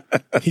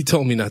 He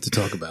told me not to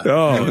talk about it.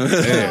 Oh,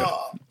 damn.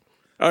 All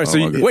right.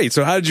 So wait.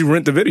 So how did you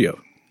rent the video?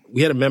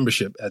 We had a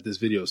membership at this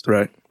video store.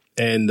 Right.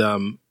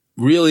 And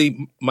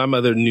really, my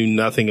mother knew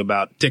nothing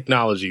about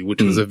technology,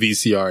 which was a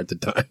VCR at the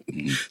time.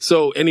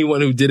 So anyone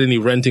who did any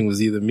renting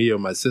was either me or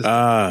my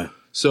sister.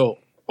 So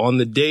on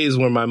the days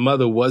when my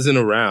mother wasn't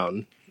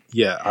around,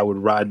 I would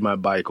ride my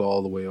bike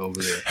all the way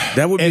over there.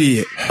 That would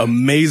be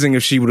amazing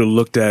if she would have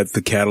looked at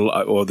the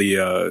catalog or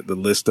the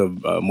list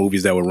of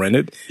movies that were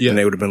rented, and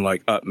they would have been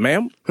like,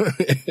 "Ma'am,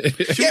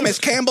 yeah, Miss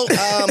Campbell,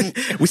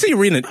 we see you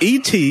reading an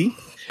E.T.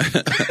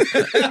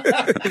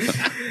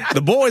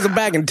 The boys are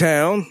back in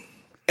town,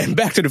 and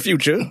Back to the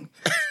Future,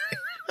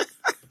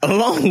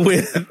 along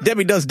with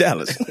Debbie Does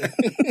Dallas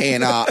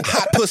and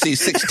Hot Pussy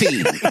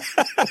 16.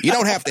 You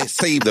don't have to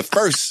save the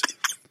first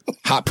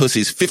Hot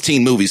Pussy's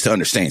 15 movies to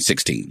understand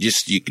 16.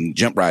 Just you can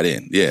jump right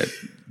in. Yeah.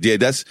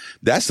 That's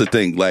the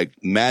thing. Like,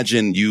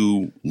 imagine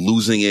you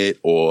losing it,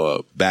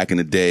 or back in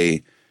the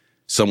day,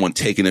 someone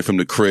taking it from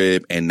the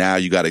crib, and now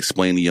you got to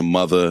explain to your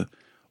mother.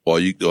 Or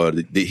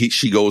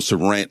she goes to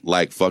rent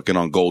like fucking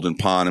on Golden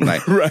Pond and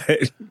like,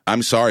 right.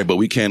 I'm sorry, but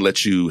we can't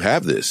let you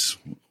have this.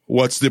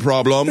 What's the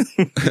problem?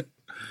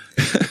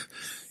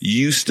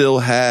 You still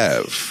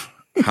have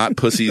Hot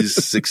Pussies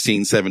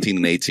 16, 17,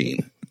 and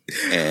 18.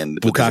 And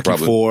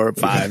Bukkake 4,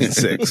 5, and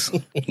 6.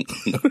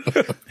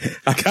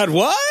 I got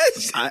what?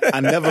 I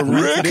never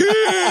rented it.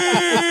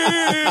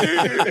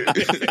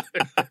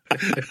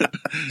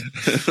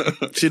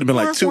 She'd have been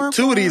like, two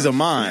of these are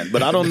mine,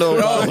 but I don't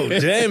know. Oh,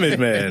 damn it,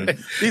 man.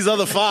 These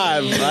other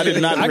 5, I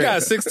did not I rent.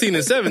 got 16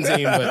 and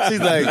 17, but She's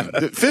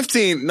like,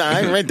 15. Nah, I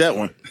ain't rent that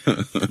one.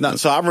 No,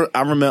 so I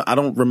remember. I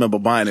don't remember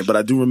buying it, but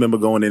I do remember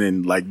going in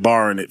and like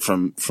borrowing it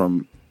from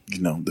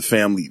the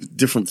family,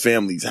 different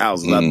families'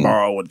 houses. I'd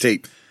borrow a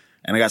tape,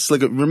 and I got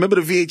slicker.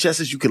 Remember the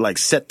VHSs? You could like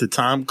set the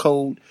time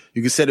code.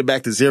 You could set it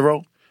back to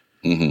 0.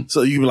 Mm-hmm.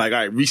 So you be like, all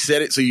right,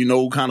 reset it so you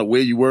know kind of where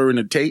you were in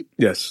the tape.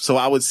 Yes. So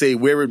I would say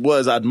where it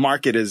was, I'd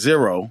mark it as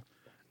 0,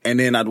 and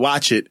then I'd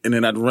watch it, and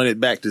then I'd run it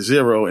back to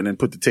 0, and then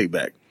put the tape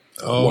back.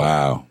 Oh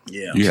wow!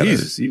 Yeah,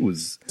 Jesus, he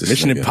was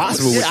Mission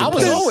Impossible. Yeah, I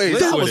was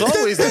always like, I was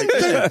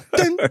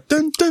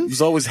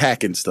always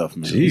hacking stuff,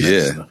 man.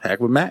 Jesus. Yeah,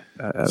 hack with Matt.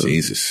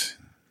 Jesus,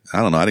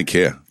 I don't know. I didn't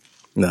care.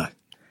 Nah.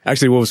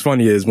 Actually, what was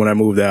funny is when I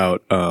moved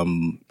out,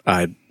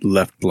 I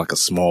left like a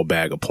small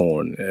bag of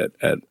porn at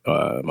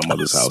my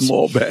mother's house.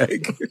 Small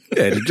bag.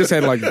 Yeah, it just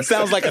had like. It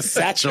sounds like a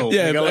satchel.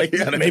 Yeah,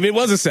 maybe it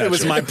was a satchel. It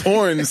was my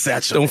porn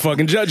satchel. Don't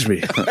fucking judge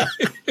me.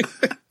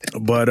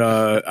 But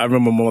I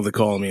remember my mother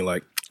calling me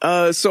like,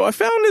 so I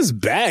found this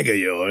bag of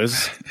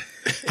yours.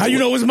 How you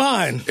know it's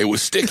mine? It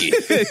was sticky.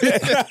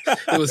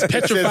 it was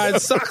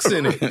petrified socks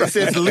in it. It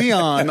says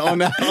Leon on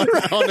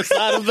the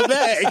side of the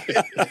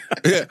bag.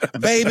 Yeah.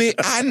 Baby,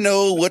 I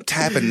know what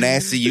type of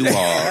nasty you are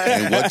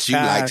and what you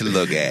like to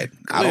look at.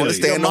 I don't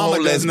understand the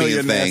whole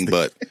lesbian thing,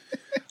 but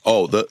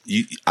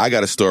I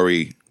got a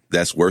story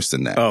that's worse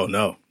than that. Oh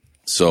no.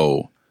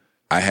 So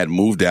I had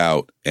moved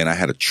out and I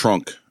had a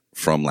trunk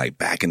from like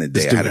back in the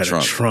day. I had a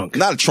trunk.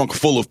 Not a trunk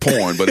full of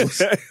porn, but it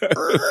was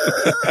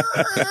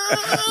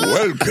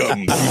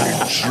welcome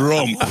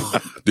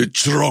to the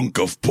trunk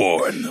of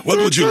porn. What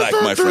would you like,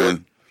 my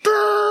friend?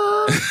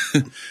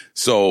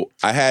 So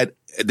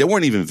there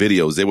weren't even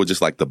videos. They were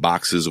just like the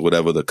boxes or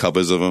whatever, the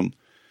covers of them.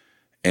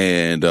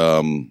 And,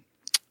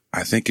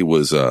 I think it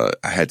was,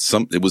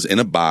 it was in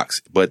a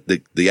box, but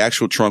the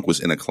actual trunk was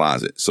in a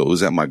closet. So it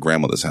was at my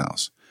grandmother's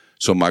house.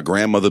 So my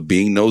grandmother,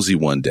 being nosy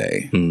one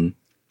day,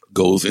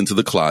 goes into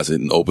the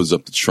closet and opens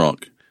up the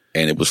trunk,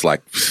 and it was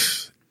like,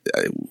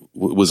 it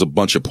was a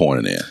bunch of porn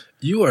in there.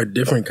 You are a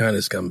different kind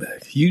of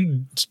scumbag.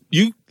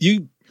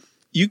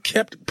 You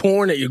kept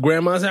porn at your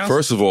grandma's house?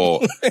 First of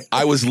all,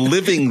 I was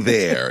living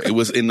there. It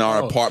was in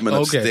our apartment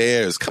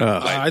upstairs.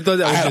 I thought that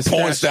was I had just a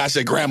porn stash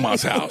at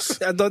grandma's house.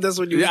 I thought that's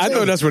what you were saying. I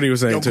thought that's what he was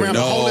saying too.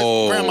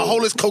 Grandma,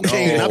 hold his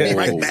cocaine. I'll be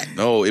right back.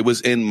 No, it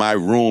was in my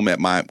room at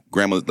my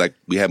grandma's. Like,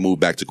 we had moved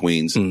back to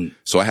Queens.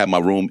 So I had my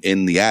room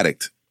in the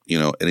attic,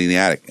 and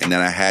then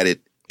I had it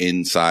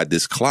inside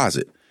this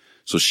closet.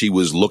 So she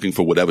was looking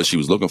for whatever she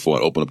was looking for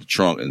and opened up the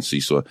trunk and she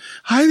saw,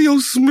 "Ay,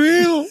 Dios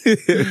mío.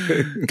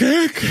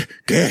 ¿Qué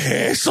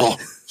eso?"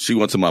 She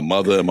went to my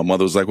mother and my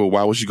mother was like, "Well,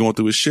 why was she going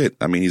through his shit?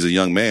 I mean, he's a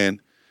young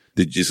man.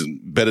 Just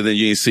better than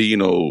you ain't see,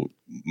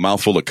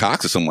 mouthful of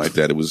cocks or something like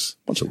that." It was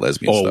a bunch of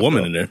lesbian stuff. Oh, a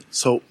woman in there.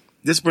 So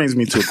this brings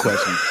me to a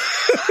question.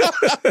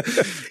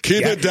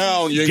 Keep it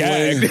down,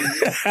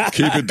 Yingling.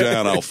 Keep it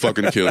down. I'll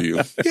fucking kill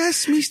you.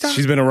 Yes, mister.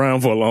 She's been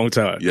around for a long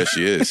time. Yes,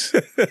 she is.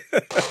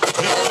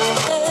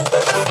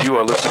 You You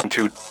are listening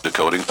to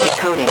Decoding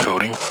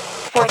 40.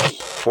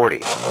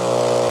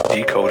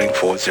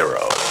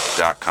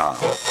 Decoding40.com.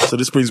 So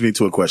this brings me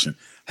to a question.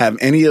 Have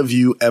any of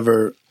you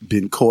ever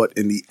been caught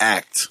in the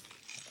act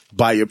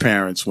by your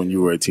parents when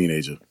you were a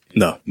teenager?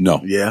 No.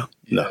 Yeah?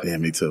 No. Yeah,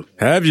 me too.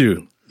 Have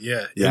you?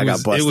 Yeah, I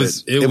got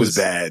busted. It was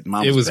bad.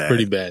 Mine it was bad.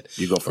 pretty bad.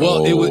 You go first.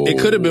 Well, it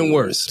could have been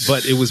worse,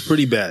 but it was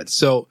pretty bad.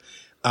 So,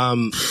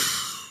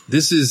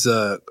 this is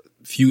a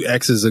few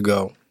X's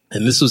ago,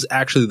 and this was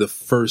actually the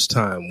first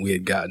time we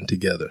had gotten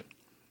together.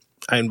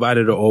 I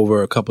invited her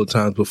over a couple of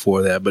times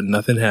before that, but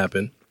nothing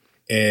happened.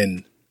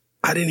 And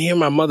I didn't hear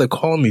my mother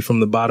calling me from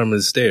the bottom of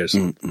the stairs.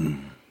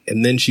 And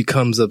then she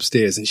comes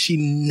upstairs, and she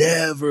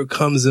never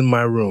comes in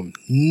my room.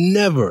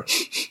 Never.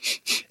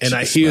 And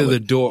I hear the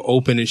door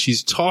open, and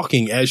she's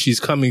talking as she's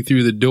coming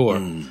through the door.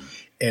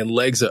 And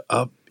legs are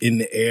up in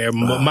the air.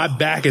 My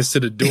back is to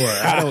the door.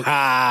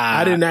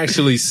 I didn't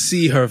actually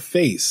see her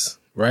face,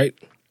 right?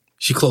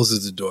 She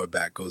closes the door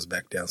back, goes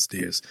back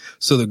downstairs.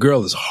 So the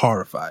girl is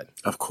horrified.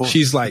 Of course.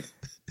 She's like,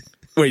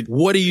 wait,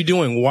 what are you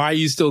doing? Why are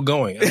you still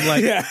going? I'm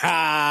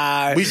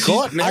like, we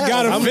caught now. I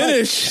gotta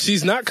finish. Like,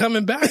 she's not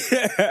coming back.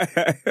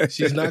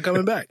 She's not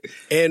coming back.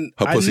 And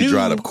Her pussy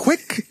dried up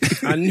quick.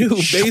 I knew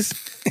based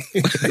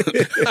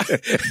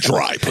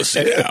Dry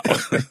pussy now.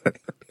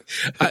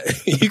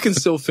 you can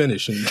still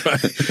finish. And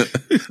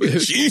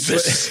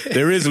Jesus.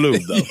 There is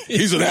lube, though.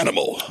 He's an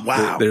animal.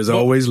 Wow. There's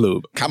always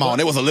lube. Come on,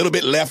 there was a little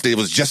bit left. It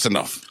was just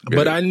enough.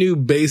 But I knew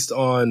based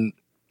on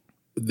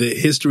the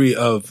history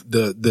of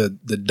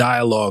the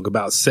dialogue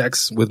about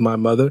sex with my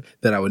mother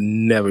that I would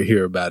never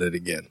hear about it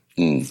again.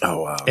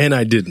 Oh, wow. And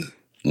I didn't.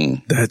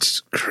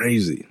 That's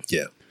crazy.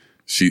 Yeah.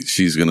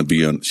 She's gonna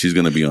be on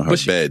her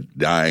bed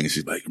dying.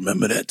 She's like,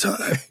 remember that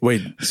time?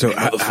 Wait, so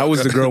how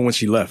was the girl when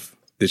she left?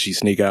 Did she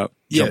sneak out?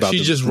 Yeah, Jump out she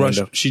the just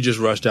window? rushed. She just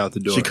rushed out the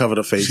door. She covered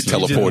her face. She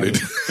teleported.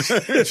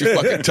 She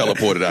fucking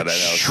teleported out of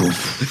that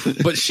house.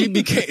 But she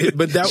became.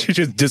 But that She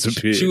just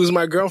disappeared. she was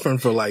my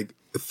girlfriend for like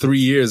 3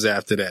 years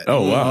after that.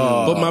 Oh,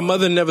 wow. But my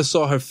mother never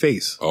saw her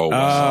face. Oh, wow.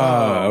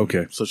 Ah,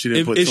 okay. So she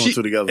didn't put two and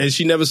two together. And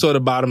she never saw the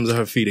bottoms of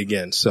her feet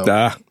again. So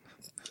Ah.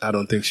 I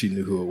don't think she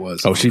knew who it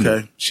was. Oh, she knew.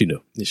 Okay. She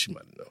knew. Yeah, she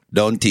might know.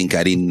 Don't think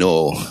I didn't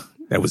know.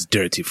 That was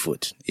dirty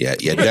foot. Yeah.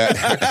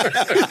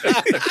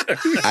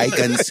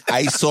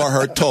 I saw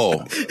her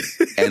toe,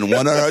 and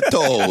one of her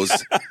toes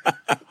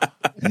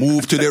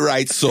moved to the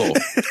right so.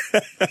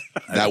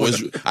 I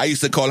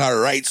used to call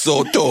her right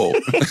so toe.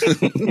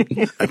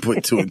 I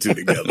put two and two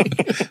together.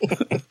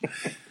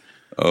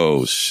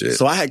 Oh shit.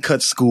 So I had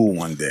cut school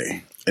one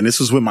day, and this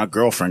was with my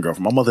girlfriend.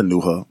 My mother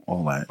knew her,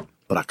 all that,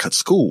 but I cut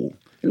school.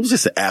 It was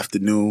just an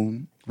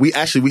afternoon. We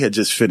had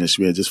just finished.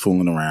 We had just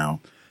fooling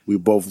around. We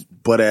were both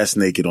butt-ass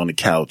naked on the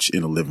couch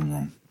in the living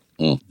room.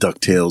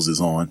 DuckTales is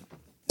on,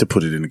 to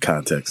put it into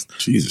context.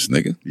 Jesus,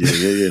 nigga.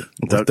 Yeah.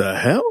 What the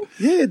hell?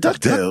 Yeah,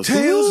 DuckTales.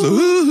 DuckTales.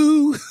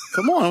 Ooh.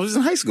 Come on, I was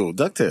in high school.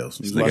 DuckTales.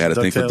 This nigga had a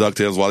thing for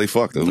DuckTales while he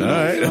fucked. All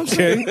right,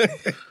 okay.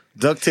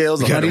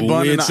 DuckTales, Got a honey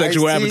bun, weird and the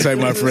sexual iced tea. appetite,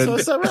 my friend. So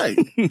it's all right.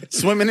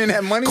 Swimming in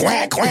that money.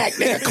 Quack, quack,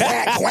 nigga.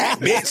 Quack, quack,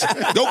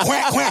 bitch. Don't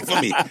quack, quack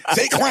for me.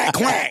 Say quack,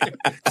 quack.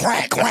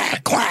 Quack,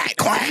 quack, quack,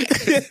 quack.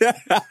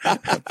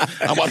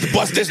 I'm about to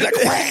bust this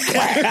nigga. Quack,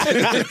 quack.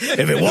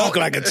 If it walk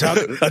like a duck.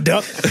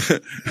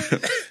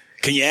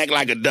 Can you act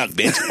like a duck,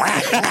 bitch?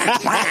 Quack, quack,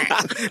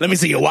 quack. Let me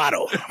see your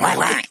waddle. Quack,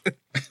 quack.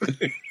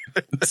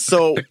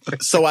 So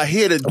I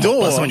hear the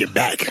door. Bust on your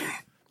back.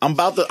 I'm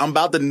about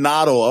to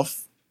nod off.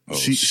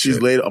 She's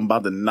later. I'm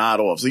about to nod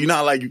off. So you know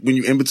how like when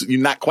you in between,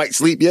 you're not quite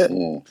asleep yet,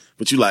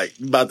 but you like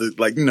about to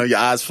like your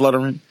eyes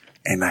fluttering,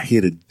 and I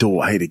hear the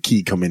door. I hear the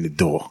key come in the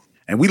door,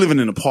 and we live in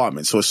an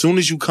apartment. So as soon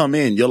as you come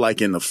in, you're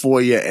like in the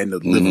foyer and the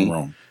living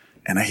room,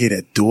 and I hear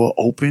that door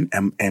open,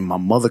 and my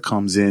mother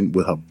comes in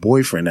with her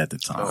boyfriend at the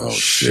time. Oh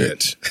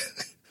shit!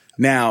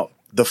 Now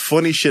the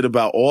funny shit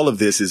about all of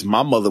this is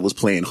my mother was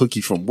playing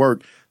hooky from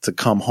work to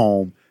come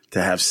home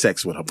to have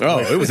sex with her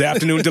boyfriend. Oh, it was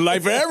afternoon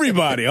delight for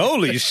everybody.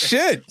 Holy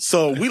shit.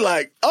 So we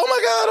like, oh my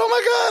God.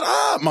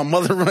 Ah, my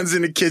mother runs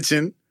in the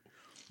kitchen.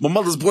 My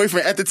mother's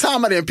boyfriend, at the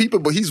time I didn't peep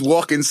it, but he's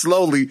walking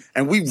slowly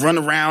and we run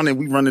around and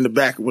we run in the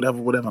back, whatever.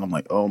 And I'm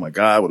like, oh my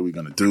God, what are we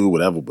going to do?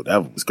 Whatever.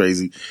 It was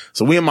crazy.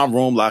 So we in my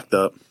room locked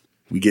up.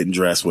 We getting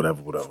dressed,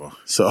 whatever.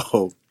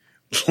 So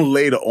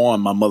later on,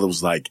 my mother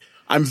was like,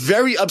 I'm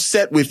very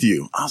upset with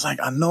you. I was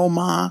like, I know,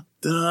 Ma,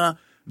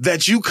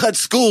 that you cut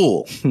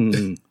school.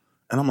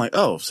 And I'm like,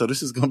 oh, so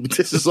this is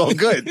all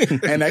good.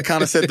 And that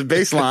kind of set the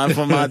baseline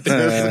for my,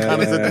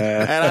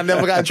 and I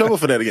never got in trouble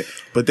for that again.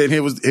 But then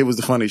here was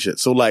the funny shit.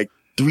 So like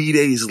 3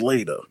 days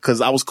later,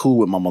 cause I was cool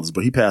with my mother's,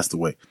 but he passed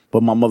away.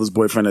 But my mother's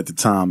boyfriend at the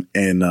time,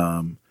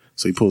 and,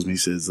 so he pulls me, he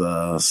says,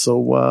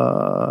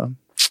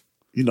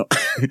 you know.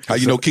 How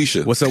you know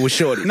Keisha? What's up with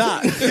Shorty?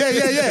 Nah.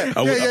 Yeah.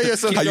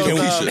 So How you know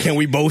Keisha? Can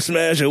we both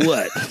smash or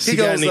what? He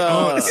goes, She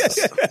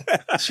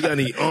got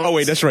any aunts? Oh,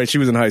 wait, that's right. She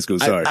was in high school.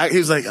 Sorry. he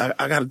was like,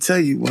 I got to tell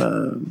you,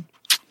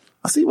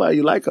 I see why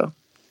you like her.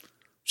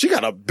 She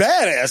got a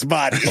badass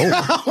body.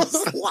 I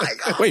was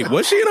like, Wait,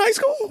 was she in high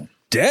school?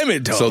 damn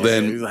it, dog. So he was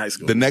then in high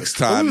school. the next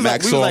We time was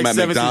Max like saw him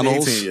 17, at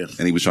McDonald's 18, yeah.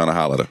 and he was trying to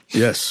holler at her.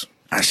 Yes.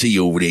 I see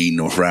you over there eating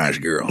no fries,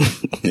 girl.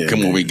 Yeah, Come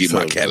man. over and get So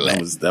my Cadillac.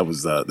 That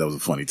was a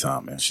funny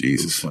time, man.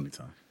 Jesus. It was a funny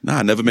time. Nah,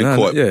 I never been Nah,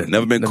 caught. yeah,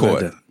 never been never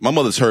caught. had that. My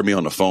mother's heard me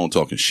on the phone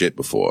talking shit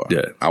before.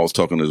 Yeah. I was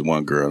talking to this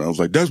one girl and I was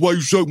like, that's why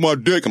you suck my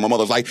dick. And my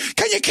mother's like,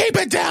 can you keep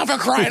it down for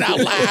crying out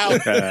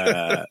loud?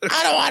 I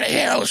don't want to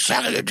hear who's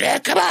sucking your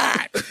dick. Come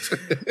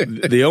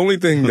on. The only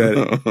thing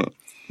that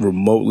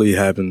remotely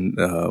happened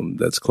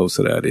that's close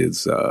to that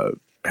is I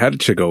had a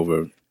chick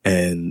over,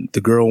 and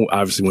the girl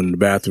obviously went in the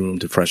bathroom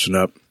to freshen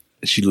up.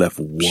 She left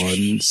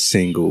one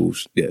single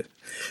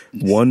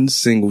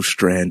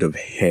strand of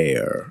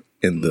hair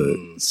in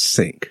the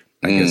sink.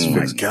 I guess. Oh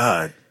my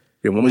God.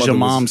 Yeah, my Was your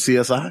mother mom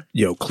CSI?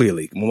 Yo,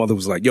 clearly. My mother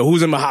was like, yo,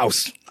 who's in my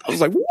house? I was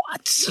like,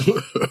 what?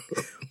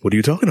 What are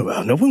you talking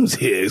about? No one was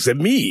here except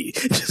me.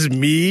 Just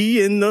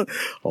me and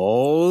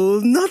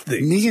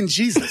nothing. Me and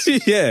Jesus.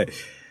 Yeah.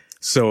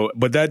 So,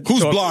 but that.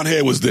 Whose blonde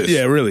hair was this?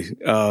 Yeah, really.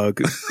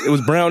 'Cause it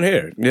was brown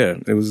hair. Yeah.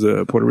 It was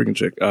a Puerto Rican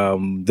chick.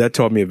 That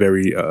taught me a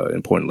very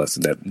important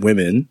lesson that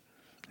women,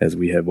 as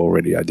we have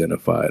already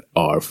identified,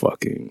 are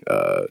fucking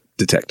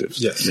detectives.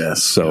 Yes.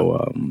 Yes.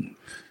 So,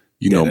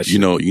 You know,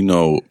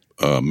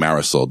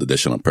 Marisol did that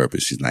shit on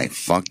purpose. She's like,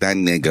 fuck that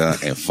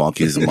nigga and fuck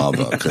his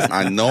mother. Cause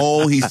I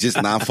know he's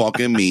just not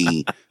fucking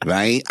me,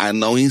 right? I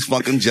know he's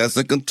fucking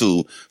Jessica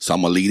too. So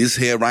I'm gonna leave his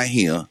hair right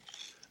here.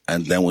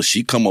 And then when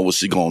she come over,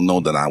 she gonna know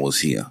that I was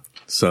here.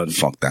 son,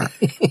 Fuck that.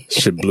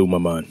 shit blew my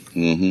mind.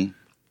 Mm-hmm.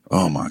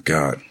 Oh my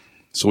God.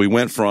 So we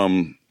went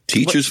from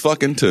teachers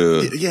fucking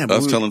to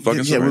us telling fucking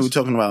Yeah, stories? we were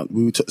talking about,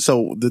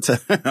 so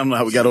I don't know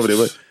how we got over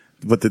there,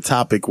 but the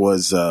topic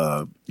was,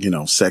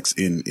 sex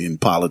in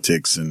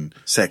politics and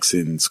sex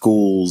in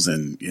schools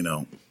and,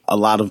 a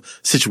lot of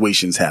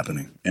situations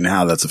happening and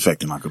how that's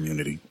affecting our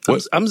community.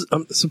 I'm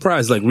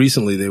surprised. Like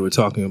recently, they were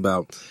talking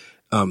about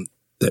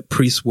that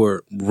priests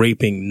were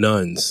raping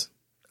nuns.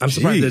 I'm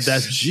surprised that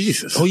that's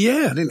Jesus. Oh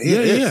yeah, I didn't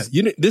hear this.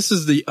 This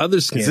is the other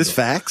scandal. Is this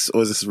facts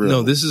or is this real?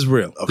 No, this is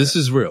real. Okay. This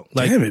is real.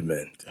 Like, Damn it,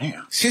 man.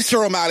 Damn.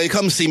 Sister O'Malley,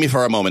 come see me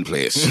for a moment,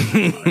 please.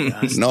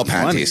 No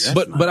panties.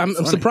 but I'm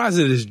surprised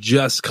that it's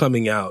just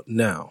coming out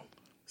now.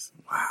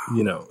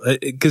 Wow.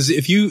 Because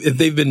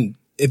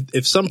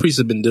if some priests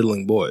have been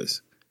diddling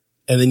boys,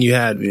 and then you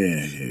had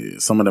Yeah.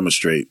 Some of them are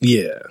straight.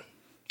 Yeah.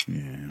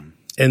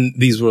 And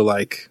these were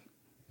like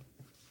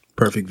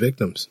perfect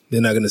victims.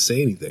 They're not going to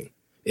say anything.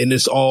 And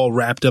it's all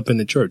wrapped up in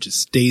the church. It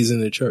stays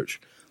in the church.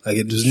 Like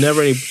there's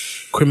never any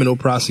criminal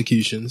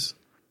prosecutions.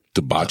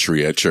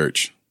 Debauchery at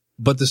church.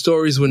 But the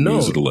stories were known.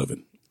 News at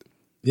 11.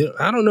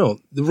 I don't know.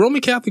 The Roman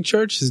Catholic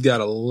Church has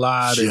got a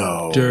lot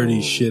of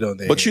dirty shit on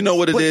there. But you know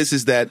what it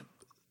is that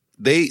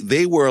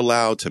they were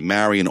allowed to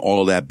marry and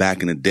all of that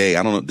back in the day.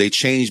 I don't know. They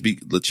changed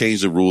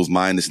the rules.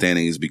 My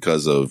understanding is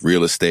because of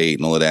real estate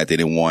and all of that. They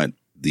didn't want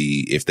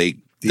if they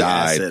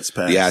died,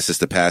 the assets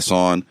to pass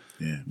on.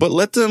 Yeah. But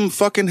let them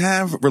fucking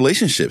have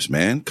relationships,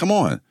 man. Come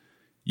on.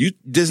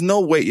 There's no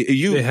way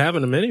they're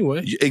having them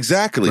anyway.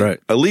 Exactly. Right.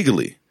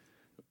 Illegally.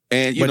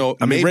 And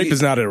maybe rape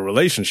is not in a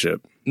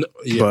relationship. No,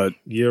 But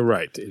you're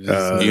right.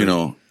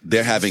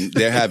 they're having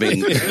Thank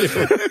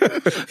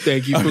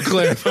you for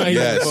clarifying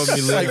that for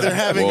me. Like they're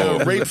having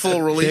a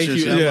rapeful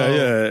relationship. Thank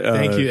you,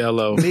 Thank you,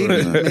 Lo. Maybe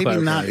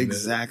clarifying not that.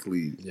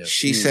 exactly.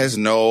 She says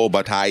no,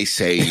 but I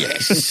say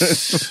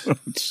yes.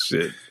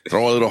 Shit.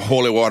 Throw a little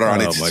holy water on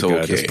it. Oh my It's God,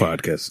 okay. this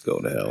podcast is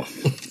going to hell.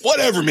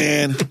 Whatever,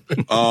 man.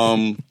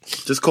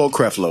 Just call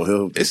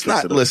Creflo. It's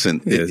not.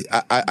 Listen,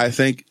 I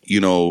think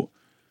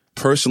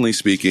personally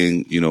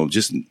speaking,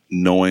 just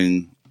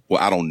knowing.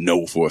 Well, I don't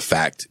know for a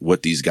fact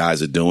what these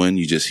guys are doing.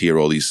 You just hear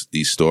all these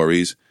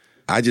stories.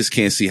 I just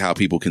can't see how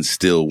people can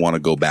still want to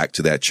go back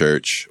to that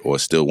church or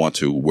still want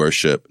to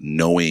worship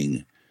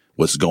knowing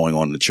what's going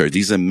on in the church.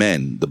 These are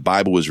men. The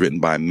Bible was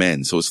written by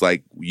men. So it's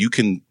like you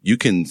can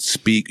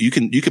speak, you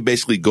can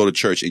basically go to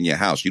church in your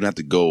house. You don't have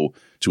to go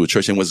to a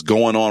church. And what's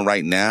going on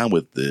right now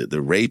with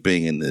the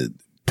raping and the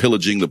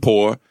pillaging the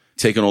poor,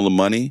 taking all the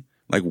money,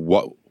 like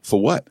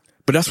for what?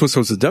 But that's what's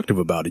so seductive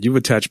about it. You've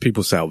attached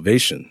people's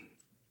salvation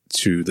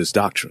to this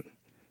doctrine.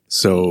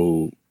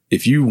 So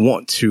if you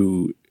want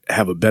to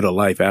have a better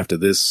life after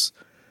this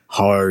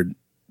hard,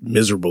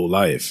 miserable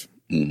life,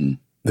 then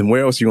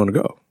where else do you want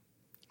to go?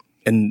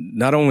 And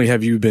not only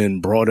have you been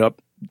brought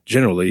up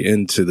generally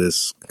into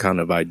this kind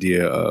of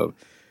idea of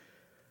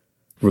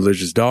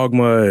religious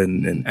dogma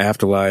and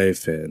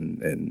afterlife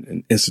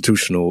and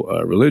institutional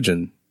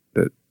religion,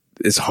 that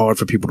it's hard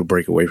for people to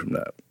break away from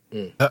that.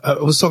 I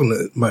was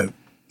talking to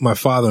my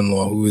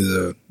father-in-law, who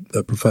is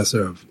a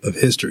professor of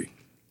history.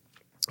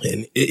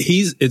 And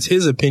it's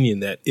his opinion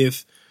that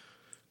if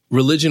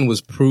religion was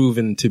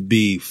proven to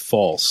be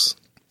false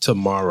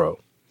tomorrow,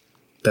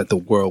 that the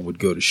world would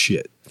go to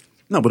shit.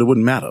 No, but it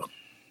wouldn't matter.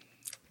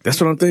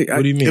 That's what I'm thinking.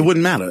 What do you mean? It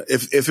wouldn't matter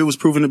if it was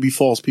proven to be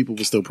false. People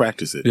would still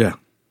practice it. Yeah.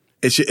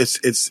 It's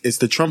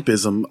the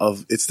Trumpism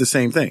of it's the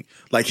same thing.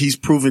 Like he's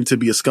proven to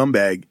be a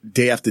scumbag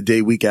day after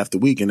day, week after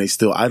week, and they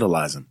still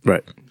idolize him.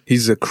 Right.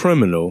 He's a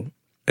criminal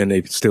and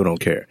they still don't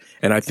care.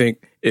 And I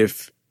think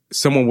if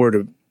someone were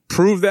to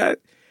prove that,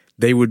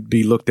 they would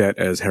be looked at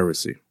as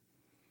heresy.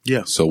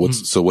 Yeah. So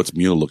what's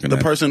Mueller looking The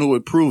at? person who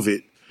would prove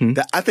it.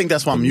 I think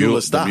that's why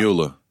Mueller stopped.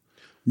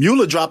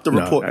 Mueller dropped the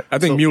report. I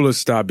think Mueller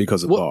stopped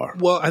because of Barr.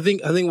 Well, I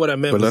think what I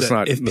meant But was let's that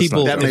not- if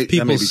people that may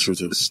be true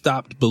too.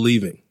 stopped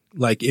believing,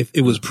 like if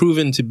it was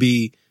proven to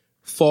be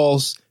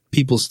false,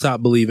 people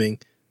stopped believing,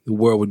 the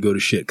world would go to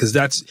shit.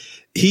 Because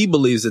he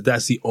believes that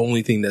that's the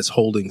only thing that's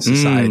holding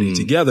society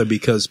together,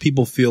 because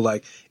people feel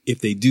like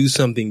if they do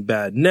something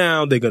bad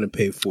now, they're going to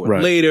pay for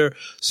it later.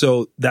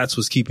 So that's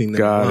what's keeping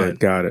them in line.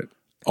 Got it.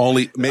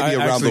 Only maybe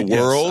around the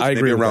world. I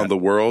agree maybe with around that. the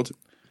world.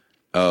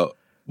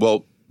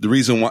 Well, the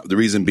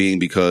reason being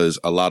because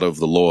a lot of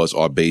the laws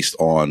are based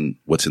on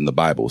what's in the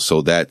Bible,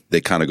 so that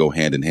they kind of go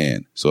hand in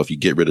hand. So if you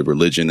get rid of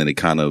religion, and it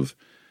kind of,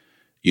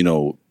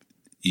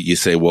 you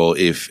say, well,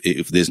 if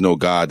there's no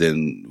God,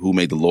 then who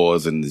made the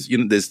laws? And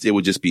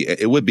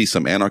it would be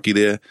some anarchy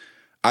there.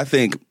 I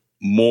think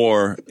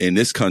more in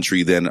this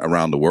country than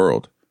around the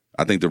world.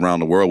 I think around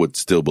the world would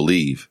still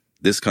believe.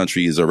 This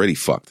country is already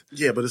fucked.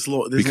 Yeah, but it's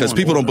because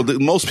people don't believe.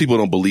 Most people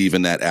don't believe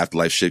in that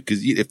afterlife shit.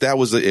 Because if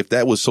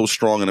that was so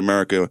strong in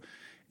America,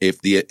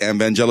 if the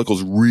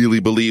evangelicals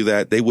really believe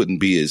that, they wouldn't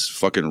be as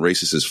fucking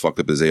racist as fucked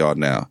up as they are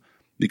now.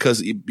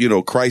 Because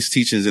Christ's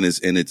teachings in its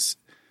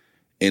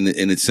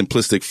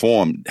simplistic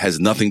form has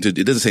nothing to.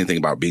 It doesn't say anything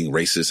about being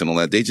racist and all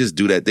that. They just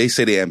do that. They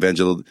say they're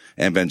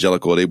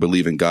evangelical. They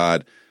believe in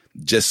God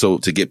just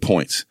to get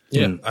points.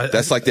 Yeah,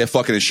 that's like their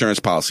fucking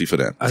insurance policy for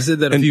them. I said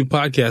that a few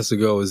podcasts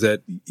ago, is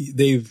that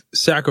they've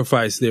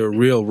sacrificed their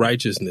real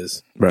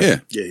righteousness. Right. Yeah.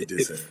 Yeah, you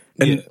did say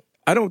that. And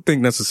I don't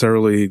think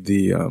necessarily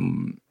the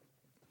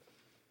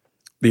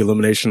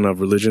elimination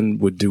of religion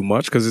would do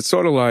much, because it's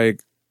sort of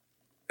like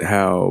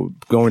how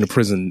going to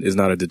prison is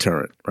not a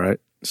deterrent, right?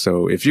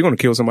 So if you're going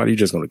to kill somebody, you're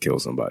just going to kill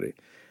somebody.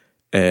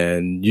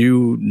 And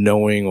you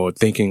knowing or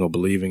thinking or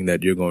believing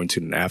that you're going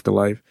to an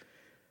afterlife,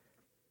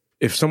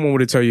 if someone were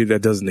to tell you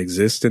that doesn't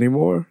exist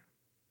anymore,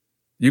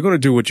 you're going to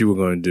do what you were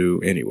going to do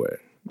anyway.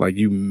 Like,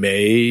 you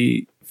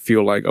may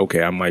feel like,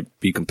 okay, I might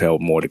be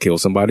compelled more to kill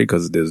somebody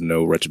because there's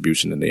no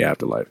retribution in the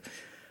afterlife.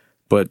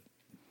 But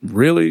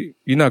really,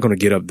 you're not going to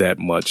get up that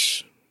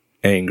much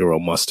anger or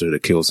muster to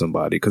kill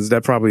somebody, because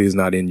that probably is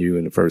not in you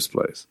in the first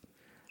place.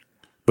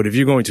 But if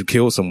you're going to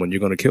kill someone,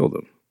 you're going to kill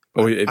them.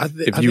 Or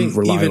if you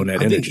rely on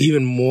that energy. I think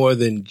even more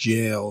than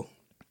jail,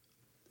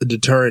 the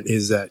deterrent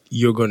is that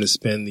you're going to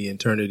spend the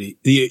eternity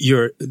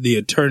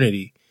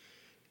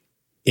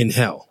in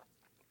hell.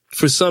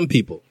 For some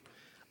people,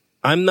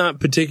 I'm not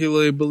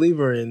particularly a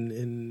believer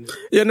in.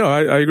 Yeah, no,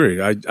 I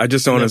agree. I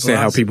just don't understand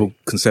how people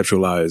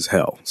conceptualize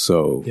hell.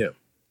 So yeah,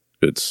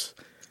 it's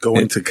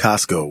going to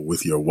Costco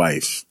with your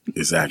wife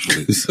is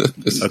actually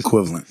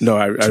equivalent.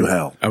 No, to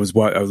hell. I was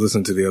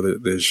listening to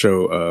the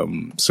show.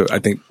 So I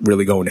think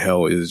really going to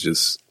hell is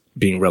just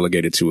being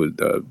relegated to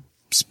a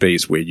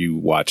space where you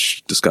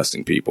watch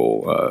disgusting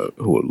people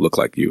who look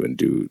like you and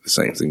do the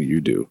same thing you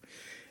do,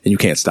 and you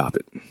can't stop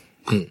it.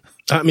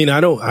 I mean, I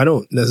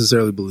don't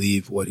necessarily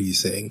believe what he's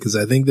saying, because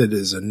I think that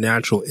there's a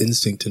natural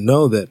instinct to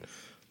know that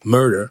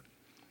murder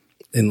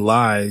and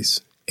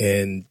lies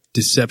and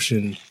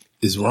deception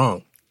is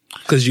wrong,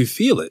 because you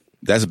feel it.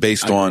 That's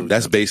based on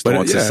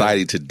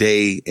society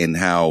today, and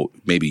how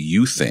maybe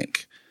you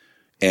think,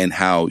 and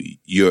how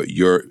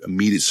your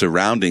immediate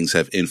surroundings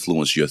have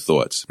influenced your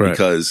thoughts. Right.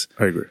 Because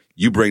I agree.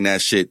 You bring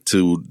that shit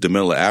to the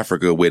middle of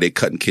Africa where they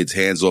cutting kids'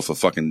 hands off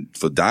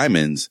for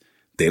diamonds.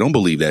 They don't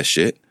believe that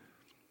shit.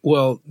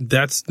 Well,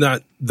 that's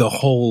not the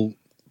whole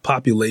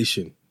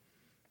population.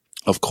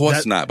 Of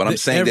course not. But I'm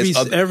saying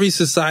every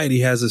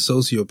society has a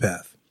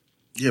sociopath.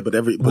 Yeah, but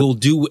will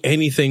do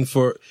anything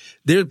for.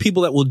 There are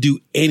people that will do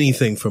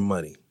anything for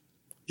money.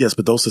 Yes,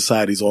 but those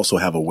societies also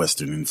have a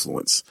Western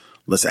influence.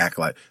 Let's act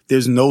like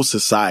there's no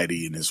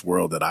society in this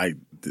world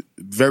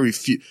very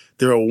few.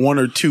 There are one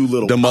or two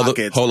little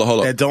pockets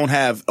that don't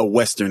have a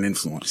Western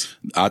influence.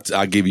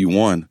 I'll give you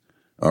one.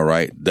 All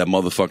right, that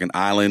motherfucking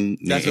island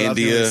in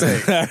India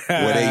where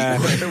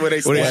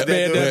they spanned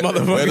that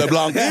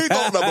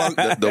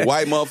motherfucker. The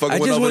white motherfucker I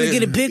went just over want there. to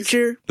get a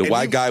picture. The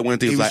white guy went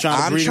there. He was like,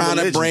 I'm trying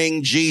to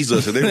bring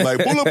Jesus. And they were like,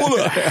 bulla,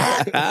 bulla.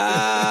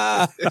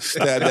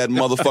 Stabbed that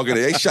motherfucker.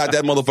 They shot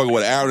that motherfucker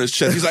with an arrow in his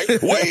chest. He's like,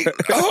 wait,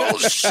 oh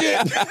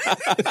shit.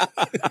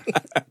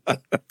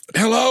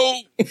 Hello?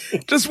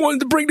 Just wanted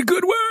to bring the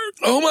good word.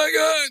 Oh my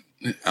God.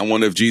 I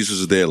wonder if Jesus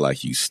is there,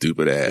 like, you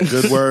stupid ass.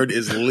 Good word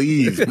is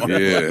leave.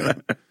 Yeah.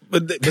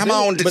 Come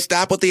on,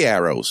 stop with the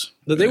arrows.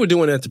 But they were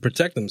doing that to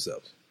protect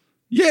themselves.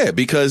 Yeah,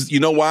 because you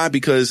know why?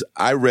 Because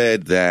I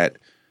read that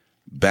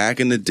back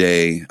in the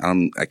day,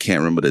 I can't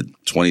remember the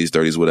 20s,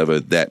 30s, whatever,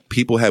 that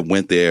people had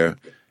went there,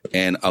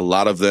 and a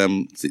lot of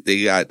them,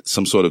 they got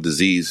some sort of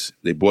disease.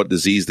 They brought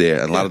disease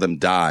there, and a lot of them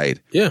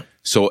died. Yeah.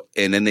 So,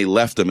 and then they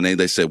left them, and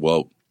they said,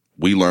 well,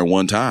 we learned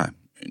one time.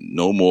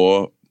 No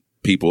more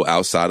people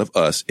outside of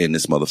us in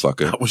this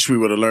motherfucker. I wish we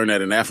would have learned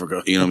that in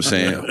Africa. You know what I'm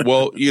saying?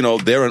 Well,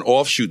 they're an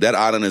offshoot. That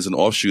island is an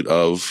offshoot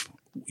of,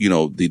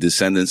 the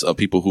descendants of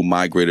people who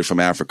migrated from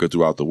Africa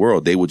throughout the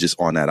world. They were just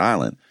on that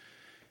island.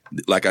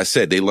 Like I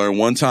said, they learned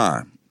one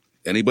time.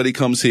 anybody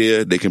comes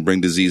here, they can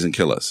bring disease and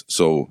kill us.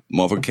 So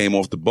motherfucker came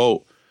off the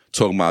boat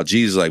talking about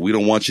Jesus, like, we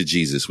don't want your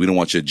Jesus. We don't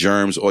want your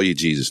germs or your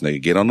Jesus.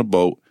 Nigga, get on the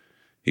boat.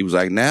 He was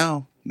like,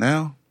 now,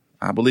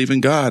 I believe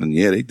in God. And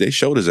yeah, they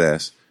showed his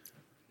ass.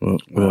 Well,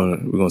 we're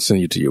going to send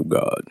you to your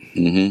God.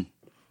 Mm-hmm.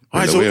 All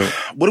right, so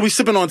what are we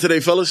sipping on today,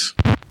 fellas?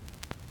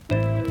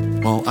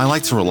 Well, I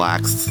like to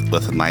relax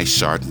with a nice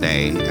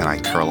Chardonnay, and I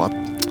curl up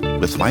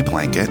with my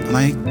blanket, and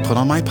I put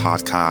on my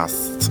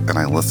podcast, and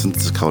I listen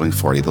to Decoding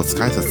 40. Those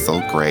guys are so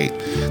great.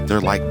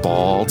 They're like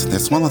bald, and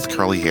there's one with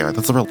curly hair.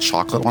 That's a real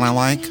chocolate one I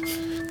like.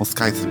 Those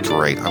guys are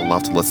great. I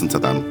love to listen to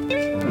them.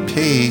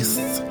 Peace.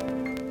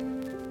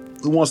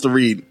 Who wants to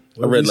read?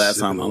 I read last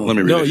time. Let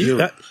me read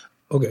it.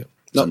 Okay.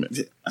 No,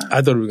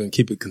 I thought we were going to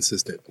keep it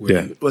consistent.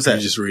 What's that?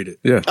 You just read it.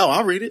 Yeah. Oh,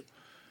 I'll read it.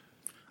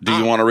 Do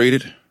you want to read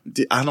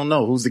it? I don't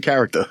know. Who's the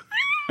character?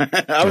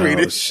 I'll read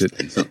it. Shit.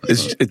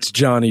 It's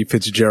Johnny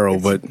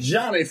Fitzgerald, but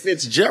Johnny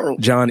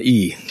Fitzgerald. John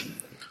E.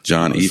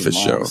 John E.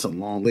 Fitzgerald. That's a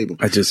long label.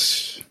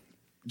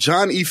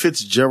 John E.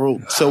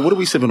 Fitzgerald. So what are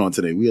we sipping on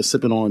today? We are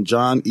sipping on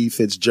John E.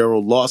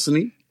 Fitzgerald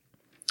Larceny,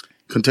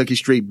 Kentucky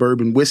Straight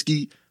Bourbon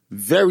Whiskey,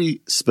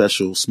 very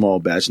special small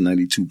batch,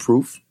 92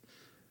 proof,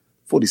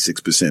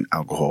 46%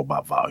 alcohol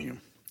by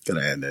volume.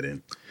 Gotta add that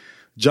in.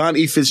 John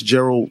E.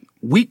 Fitzgerald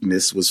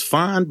weakness was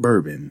fine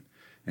bourbon,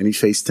 and he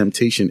faced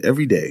temptation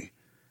every day.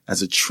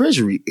 As a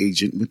treasury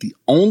agent with the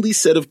only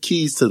set of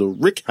keys to the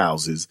rick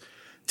houses,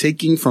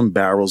 taking from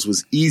barrels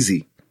was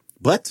easy.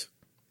 But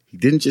he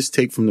didn't just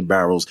take from the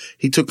barrels,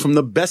 he took from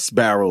the best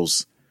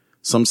barrels.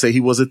 Some say he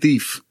was a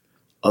thief.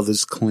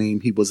 Others claim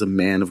he was a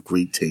man of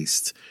great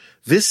taste.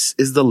 This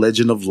is the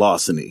legend of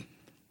Larceny.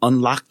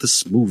 Unlock the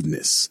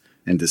smoothness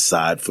and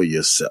decide for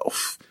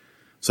yourself.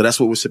 So that's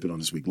what we're sipping on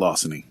this week,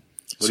 Larceny.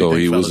 So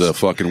he was a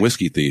fucking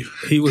whiskey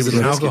thief. He was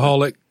an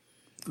alcoholic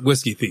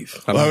whiskey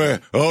thief.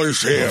 Oh, you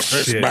see,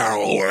 this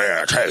barrel over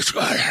there tastes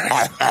good.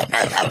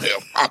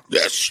 Fuck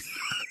this.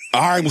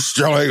 I'm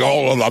stealing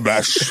all of the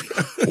best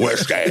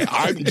whiskey.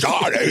 I'm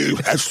Johnny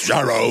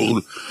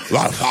Fitzgerald,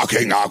 the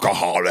fucking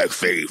alcoholic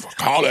thief.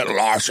 Call it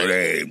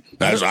larceny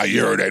as I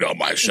urinate on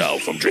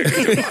myself from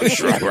drinking too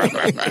much.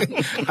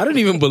 I didn't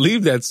even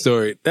believe that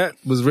story. That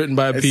was written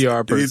by a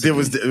PR person. It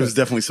was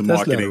definitely some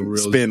marketing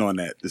spin on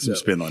that. There's some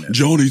spin on that.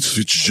 Johnny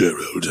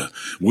Fitzgerald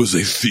was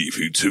a thief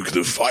who took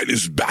the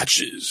finest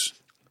batches.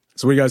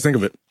 So what do you guys think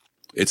of it?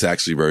 It's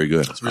actually very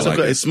good.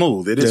 It's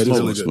smooth. It is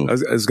smooth.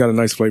 It's got a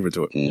nice flavor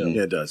to it. Mm-hmm.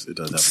 Yeah, it does. It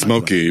does. Have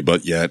smoky,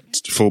 but yet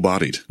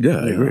full-bodied. Yeah,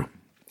 I agree.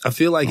 I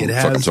feel like it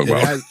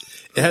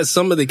has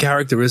some of the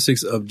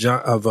characteristics of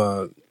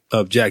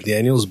Jack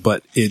Daniels,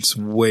 but it's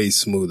way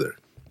smoother.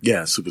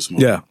 Yeah, super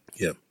smooth. Yeah.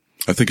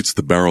 I think it's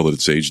the barrel that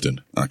it's aged in,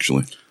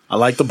 actually. I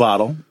like the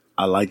bottle.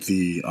 I like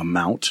the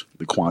amount,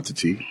 the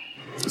quantity.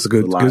 It's a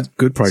good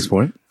price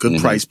point. Good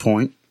price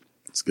point.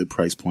 It's a good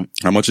price point.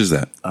 How much is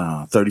that?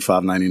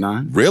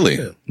 $35.99. Really?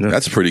 Yeah.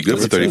 That's pretty good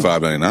for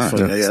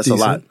 $35.99. Yeah, it's a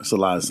lot. It's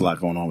a lot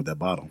going on with that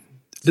bottle.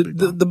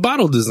 The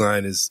bottle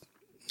design is,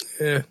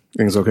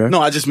 Things okay? No,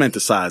 I just meant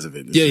the size of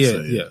it.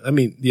 Yeah. I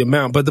mean the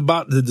amount, but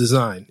the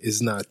design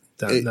is not.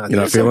 You're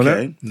not feeling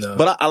that? No.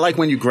 But I like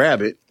when you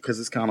grab it because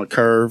it's kind of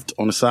curved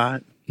on the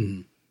side.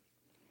 Mm-hmm.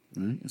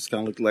 Right? It's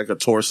kind of look like a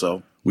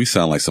torso. We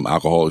sound like some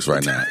alcoholics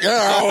right now.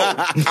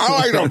 I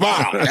like the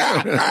bottle.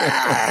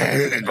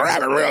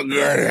 Grab it real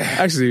good.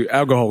 Actually,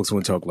 alcoholics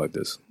wouldn't talk like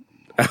this.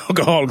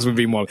 Alcoholics would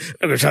be more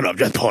like, shut up,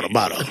 just pour the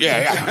bottle.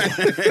 Yeah.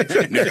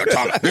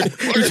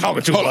 You're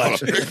talking too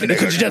much.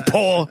 Could you just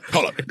pour?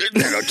 Hold up. This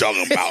nigga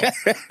talking about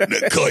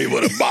the cuy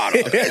with a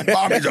bottle.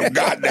 Buy me some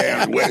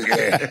goddamn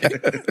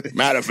whiskey.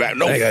 Matter of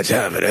fact, I got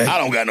time for that. I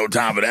don't got no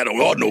time for that. I don't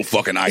want no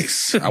fucking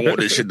ice. I want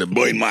this shit to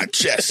burn my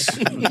chest,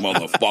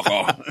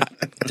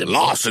 motherfucker. The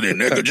larceny,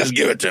 nigga, just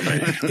give it to me.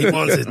 He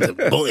wants it to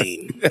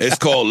boing. It's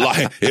called,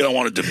 he don't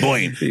want it to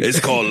boing. It's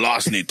called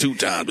larceny 2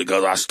 times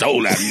because I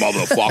stole that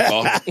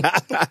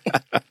motherfucker.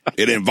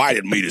 It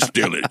invited me to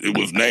steal it. It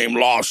was named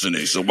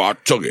Larceny, so I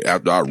took it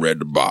after I read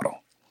the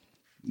bottle.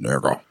 There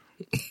you go.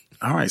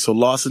 All right, so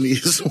Larceny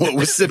is what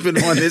we're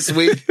sipping on this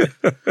week.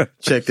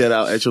 Check that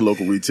out at your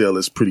local retailer.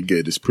 It's pretty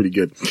good.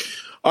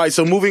 All right,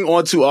 so moving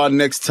on to our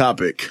next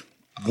topic.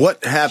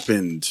 What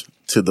happened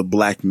to the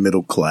black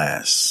middle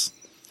class?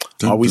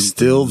 Are we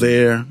still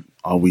there?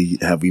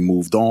 Have we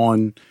moved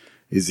on?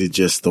 Is it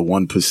just the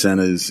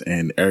 1%ers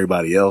and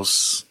everybody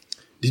else?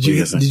 Did you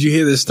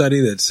hear this study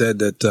that said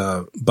that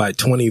by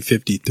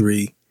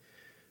 2053,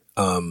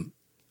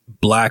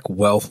 black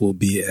wealth will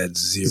be at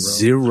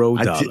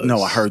 $0?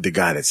 No, I heard the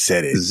guy that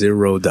said it.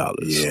 $0.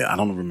 Yeah, I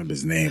don't remember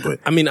his name,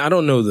 but I mean, I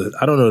don't know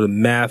the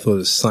math or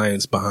the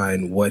science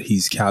behind what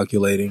he's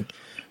calculating,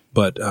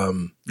 but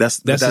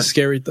that's a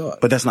scary thought.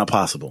 But that's not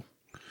possible.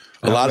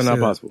 A lot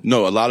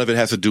of it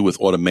has to do with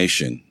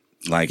automation.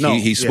 Like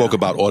he spoke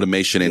about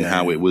automation and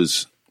how it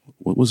was.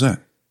 What was that?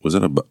 Was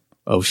it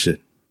oh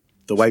shit.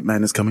 The white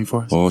man is coming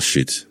for us? Oh,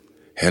 shit.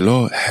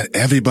 Hello,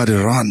 everybody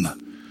run.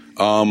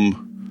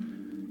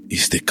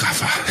 It's the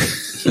cover.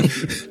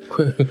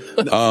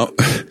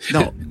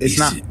 No, it's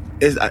not.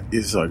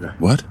 Sorry, guy.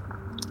 What?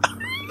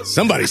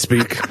 Somebody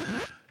speak.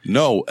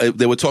 No,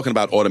 they were talking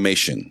about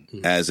automation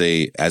as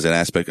an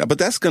aspect, but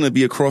that's going to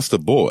be across the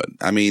board.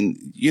 I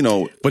mean, you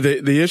know. But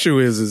the issue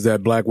is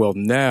that black wealth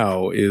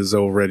now is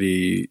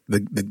already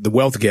the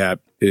wealth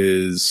gap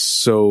is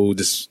so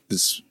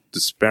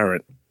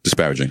disparate.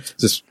 Disparaging.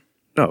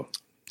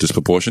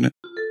 Disproportionate.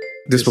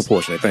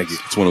 Disproportionate. Thank you.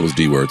 It's one of those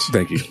D words.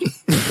 Thank you.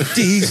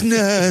 These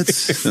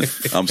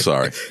nuts. I'm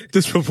sorry.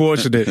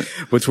 Disproportionate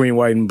between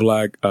white and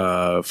black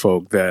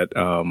folk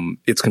that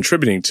it's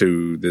contributing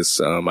to this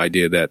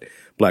idea that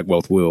black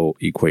wealth will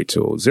equate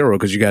to zero,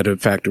 because you got to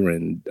factor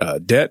in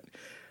debt,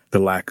 the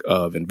lack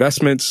of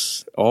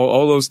investments,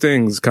 all those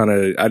things. Kind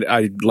of,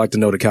 I'd like to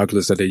know the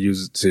calculus that they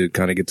use to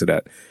kind of get to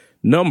that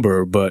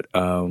number, but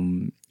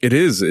it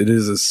is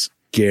a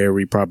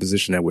scary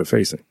proposition that we're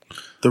facing.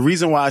 The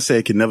reason why I say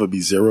it can never be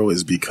zero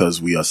is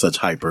because we are such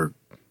hyper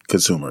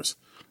consumers.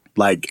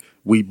 Like,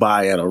 we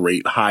buy at a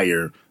rate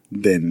higher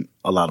than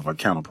a lot of our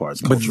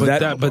counterparts. But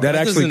that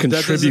actually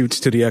contributes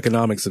to the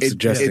economics of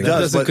suggesting it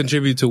doesn't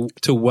contribute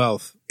to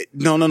wealth.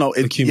 No.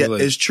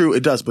 It's true.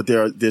 It does. But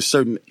there's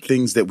certain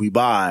things that we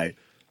buy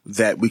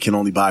that we can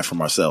only buy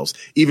from ourselves.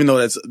 Even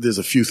though there's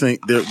a few things,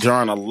 there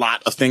aren't a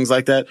lot of things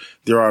like that.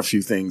 There are a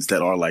few things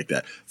that are like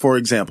that. For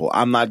example,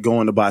 I'm not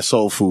going to buy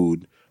soul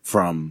food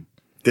from.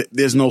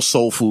 There's no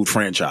soul food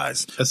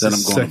franchise That's that the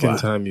I'm going to buy. second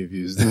time you've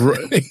used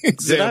that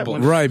example.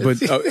 Right,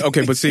 but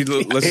okay, but see,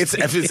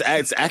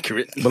 it's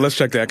accurate. But let's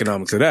check the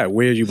economics of that.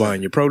 Where are you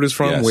buying your produce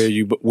from? Yes. Where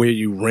are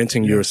you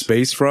renting your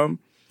space from?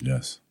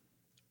 Yes.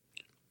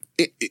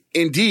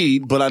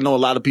 Indeed, but I know a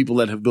lot of people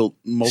that have built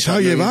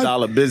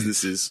multi-million-dollar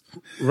businesses.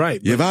 Right.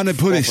 You want to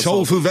put a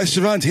soul food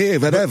restaurant here,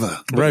 whatever.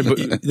 Right,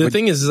 but The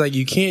thing is like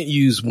you can't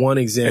use one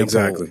example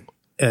Exactly.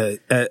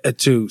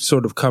 To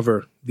sort of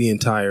cover the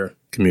entire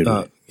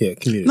community.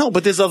 Community. No,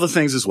 but there's other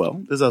things as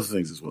well.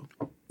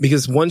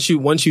 Because once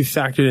you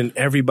factor in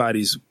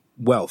everybody's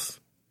wealth,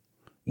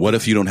 What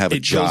if you don't have a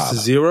it job? goes to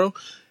zero.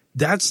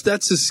 That's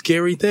a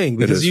scary thing,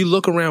 because you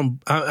look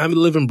around. I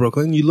live in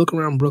Brooklyn. You look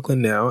around Brooklyn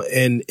now,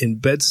 and in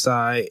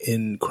Bed-Stuy,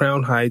 in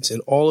Crown Heights,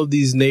 and all of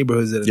these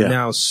neighborhoods that are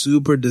now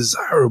super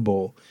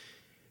desirable,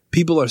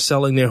 people are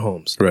selling their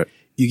homes. Right.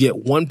 You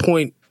get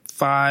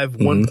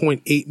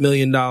 $1.8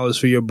 million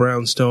for your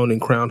brownstone in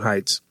Crown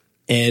Heights,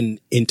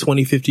 and in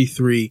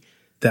 2053,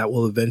 that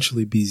will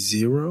eventually be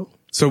zero.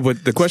 So,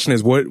 but the question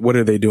is, what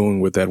are they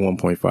doing with that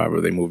 1.5?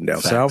 Are they moving down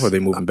south? Are they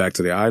moving back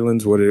to the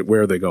islands?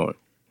 Where are they going?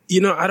 You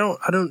know, I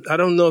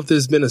don't know if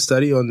there's been a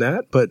study on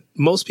that, but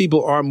most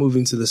people are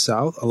moving to the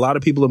South. A lot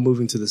of people are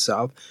moving to the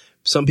South.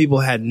 Some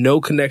people had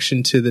no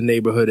connection to the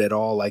neighborhood at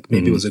all. Like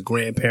maybe it was a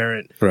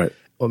grandparent, right?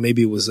 Or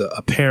maybe it was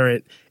a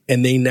parent,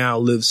 and they now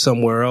live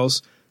somewhere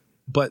else.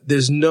 But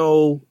there's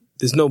no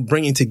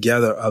bringing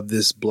together of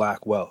this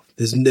black wealth.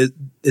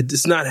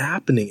 It's not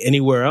happening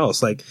anywhere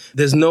else. Like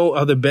there's no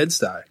other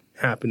Bed-Stuy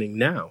happening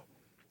now,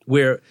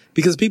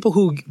 because people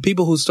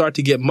who start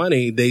to get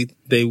money, they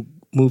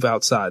move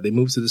outside. They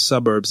move to the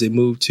suburbs. They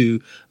move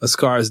to a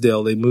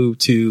Scarsdale. They move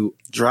to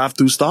drive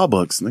through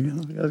Starbucks. I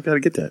gotta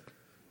get that.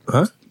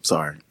 Huh?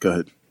 Sorry. Go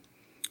ahead.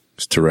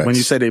 It's Tourette's. When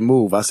you say they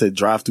move, I said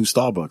drive through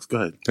Starbucks.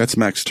 Go ahead. That's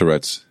Max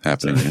Tourette's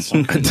happening.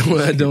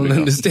 I don't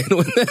understand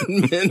what that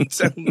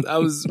meant. I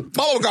was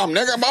bubblegum,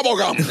 nigga,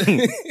 bubblegum.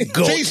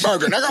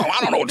 Cheeseburger, nigga. I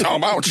don't know what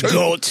I'm talking about.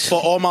 Goat.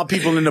 For all my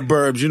people in the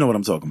burbs, you know what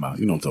I'm talking about.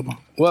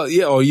 Well,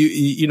 yeah, or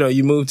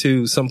you move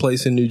to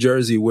someplace in New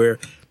Jersey where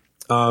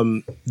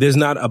there's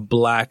not a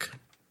black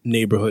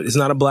neighborhood. It's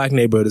not a black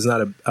neighborhood. It's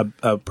not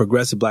a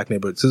progressive black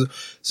neighborhood.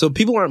 So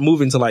people aren't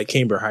moving to like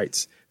Cambridge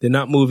Heights. They're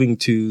not moving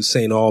to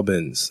St.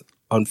 Albans,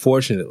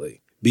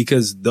 unfortunately,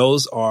 because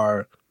those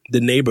are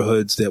the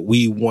neighborhoods that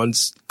we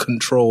once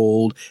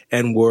controlled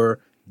and were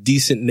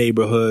decent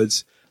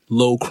neighborhoods,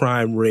 low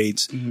crime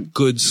rates,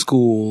 good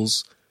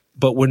schools,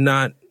 but we're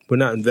not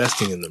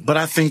investing in them. But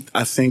I think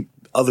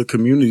other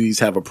communities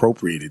have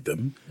appropriated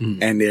them,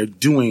 and they're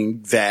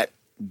doing that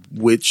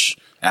which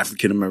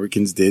African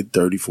Americans did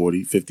 30,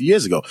 40, 50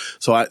 years ago.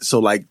 So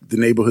like the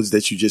neighborhoods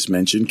that you just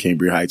mentioned,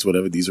 Cambria Heights,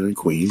 whatever, these are in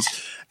Queens,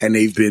 and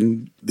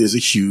there's a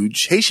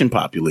huge Haitian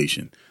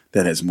population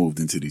that has moved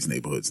into these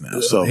neighborhoods now.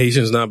 So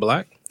Haitians not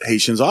black?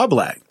 Haitians are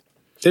black.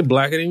 They're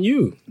blacker than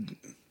you.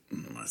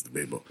 That's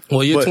debatable.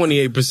 Well, you're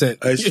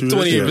 28%. You're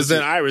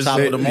 28% Irish. Top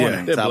of the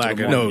morning. They're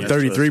blacker. No,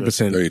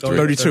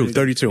 33%.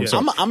 32.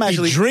 I'm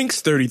actually. He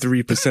drinks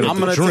 33% of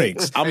the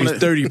drinks. He's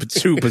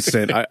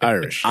 32%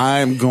 Irish.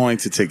 I'm going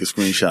to take a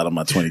screenshot of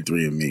my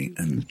 23andMe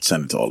and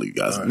send it to all of you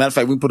guys. Matter of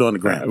fact, we put it on the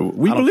ground.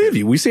 We believe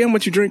you. We see how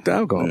much you drink the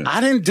alcohol.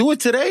 I didn't do it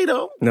today,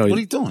 though. No, what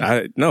are you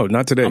doing? No,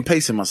 not today. I'm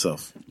pacing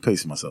myself.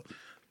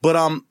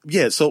 But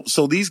yeah, so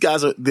these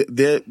guys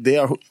they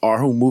are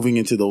who moving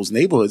into those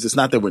neighborhoods. It's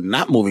not that we're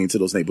not moving into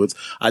those neighborhoods.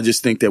 I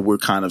just think that we're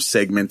kind of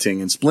segmenting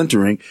and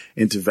splintering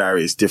into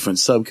various different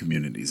sub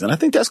communities, and I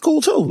think that's cool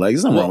too. Like,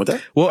 there's nothing wrong with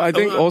that. Well, I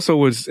think also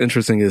what's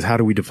interesting is how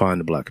do we define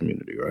the black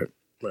community, right?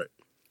 Right.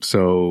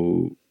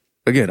 So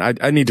again,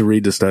 I need to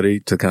read the study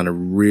to kind of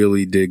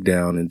really dig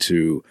down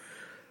into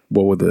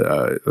what were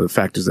the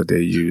factors that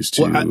they used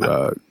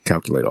to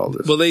calculate all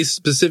this. Well, they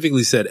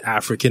specifically said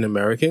African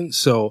American,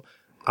 so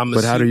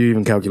But how do you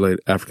even calculate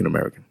African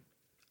American?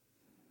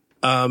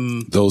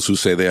 Those who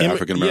say they're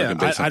African American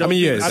based on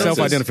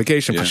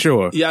self-identification for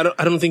sure. Yeah,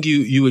 I don't think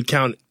you would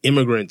count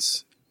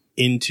immigrants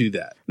into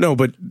that. No,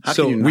 but How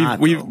so can you not,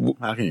 we've though?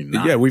 How can you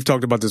not? yeah, we've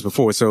talked about this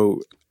before.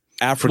 So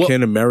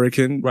African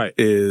American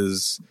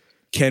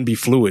can be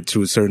fluid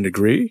to a certain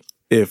degree.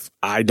 If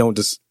I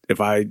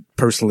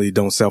personally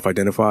don't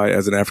self-identify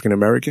as an African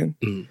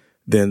American,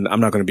 then I'm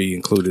not going to be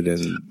included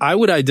in. I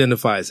would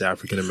identify as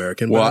African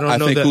American, but Well, I I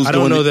think don't who's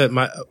know doing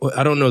that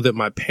I don't know that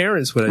my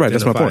parents would Right,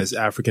 that's my identify point. as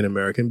African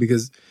American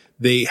because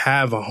they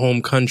have a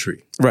home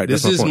country. Right,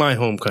 This that's my is point. my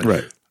home country.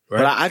 Right.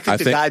 But I think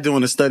the guy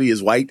doing the study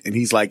is white, and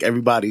he's like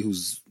everybody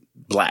who's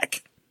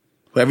black,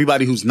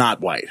 everybody who's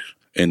not white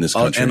in this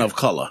country and of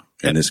color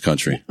in this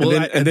country. Well,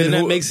 and then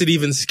that makes it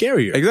even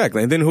scarier.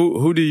 Exactly. And then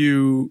who do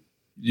you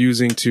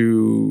using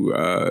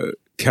to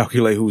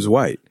calculate who's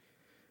white?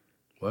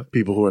 What?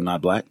 People who are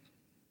not black.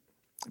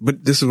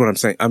 But this is what I'm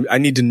saying. I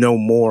need to know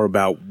more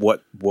about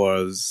what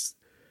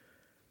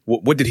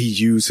did he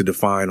use to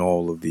define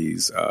all of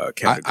these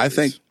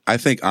categories? I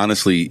think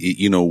honestly,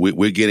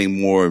 we're getting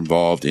more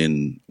involved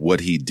in what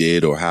he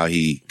did or how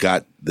he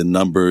got the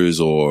numbers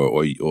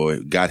or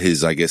got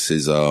his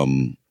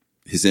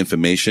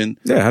information.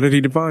 Yeah, how did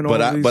he define all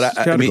of these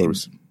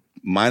categories? I mean,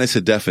 minus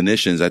the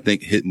definitions, I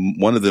think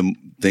one of the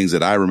things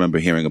that I remember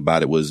hearing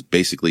about it was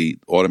basically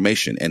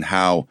automation and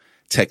how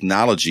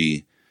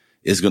technology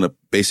is going to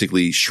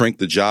basically shrink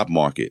the job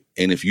market.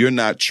 And if you're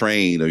not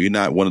trained or you're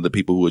not one of the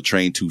people who are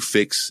trained to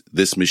fix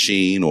this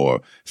machine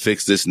or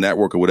fix this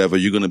network or whatever,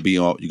 you're going to be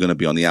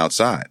on the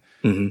outside.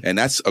 Mm-hmm. And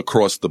that's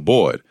across the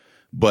board.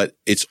 But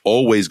it's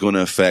always going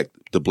to affect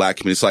the black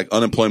community. It's like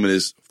unemployment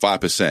is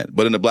 5%,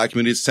 but in the black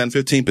community, it's 10,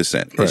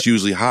 15%. Right. It's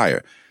usually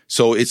higher.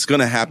 So it's going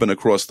to happen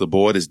across the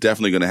board. It's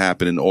definitely going to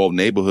happen in all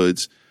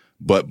neighborhoods,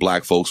 but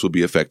black folks will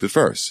be affected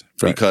first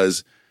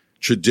because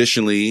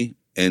traditionally,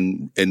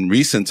 in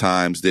recent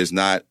times, there's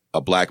not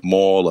a black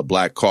mall, a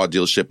black car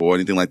dealership or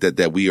anything like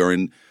that we are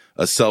in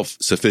a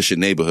self-sufficient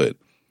neighborhood.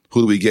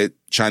 Who do we get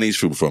Chinese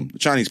food from? The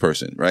Chinese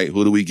person, right?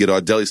 Who do we get our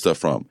deli stuff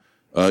from?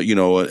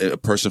 A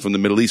person from the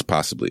Middle East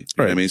possibly. You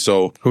know what I mean?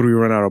 So who do we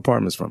rent our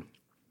apartments from?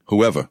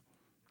 Whoever.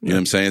 You know what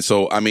I'm saying?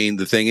 So, I mean,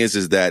 the thing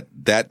is that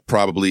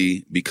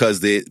probably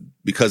because they're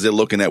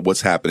looking at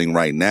what's happening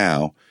right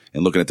now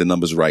and looking at the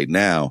numbers right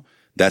now,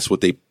 that's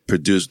what they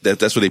produce.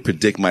 That's what they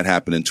predict might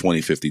happen in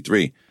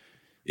 2053.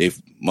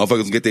 If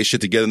motherfuckers get their shit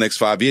together the next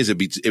 5 years,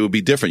 it would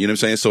be different. You know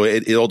what I'm saying? So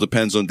it all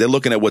depends on, they're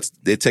looking at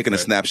they're taking a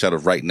snapshot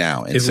of right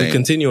now. And if we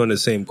continue on the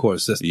same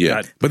course,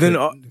 but then,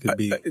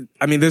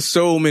 I mean, there's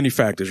so many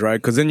factors, right?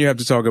 Cause then you have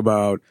to talk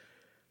about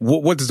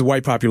what does the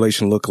white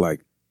population look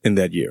like in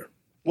that year?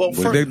 Well,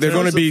 they're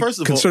going to be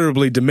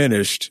considerably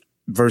diminished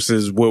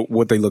versus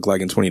what they look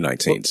like in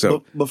 2019.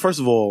 But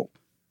first of all,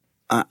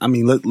 I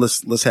mean,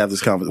 let's have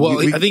this conversation.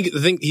 Well, I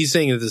think he's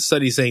saying that the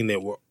study's saying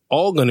that we're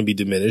all going to be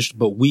diminished,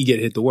 but we get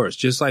hit the worst.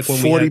 Just like when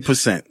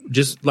 40%.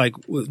 Just like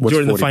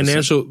during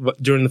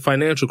the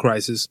financial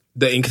crisis,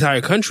 the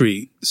entire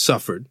country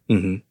suffered,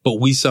 but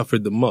we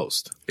suffered the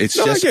most. It's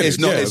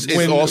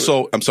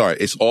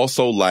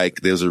also like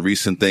there's a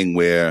recent thing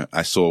where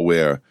I saw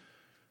where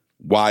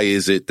why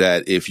is it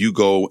that if you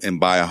go and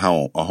buy a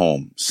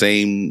home,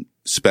 same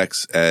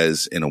specs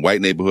as in a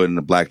white neighborhood and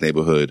a black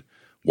neighborhood,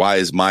 why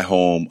is my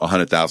home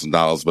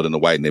 $100,000, but in the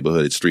white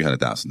neighborhood it's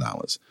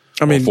 $300,000?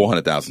 I mean,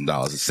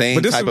 $400,000. The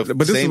same type of.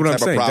 But this is what I'm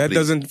saying. That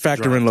doesn't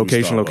factor in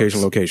location,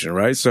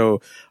 right?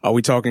 So, are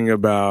we talking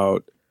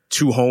about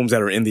two homes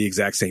that are in the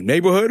exact same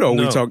neighborhood, or are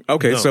we talking?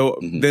 Okay, so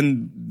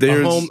then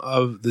there's a home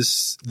of the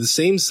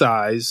same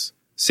size,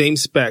 same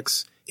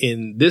specs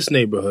in this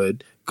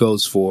neighborhood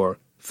goes for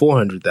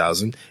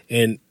 $400,000,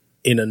 and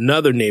in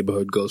another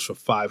neighborhood goes for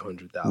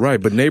 $500,000.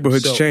 Right, but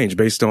neighborhoods change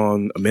based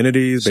on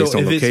amenities, based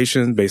on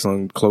location, based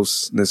on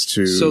closeness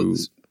to.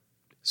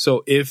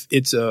 So if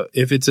it's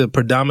a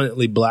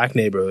predominantly black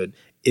neighborhood,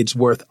 it's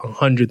worth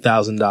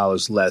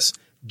 $100,000 less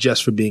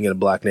just for being in a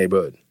black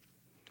neighborhood.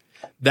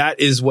 That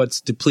is what's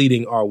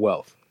depleting our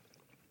wealth,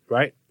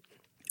 right?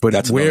 But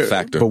that's another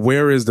factor. But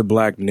where is the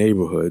black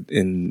neighborhood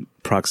in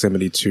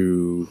proximity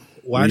to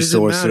Why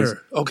resources? Does it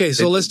matter? Okay,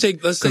 so let's take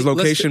because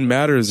location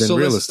matters in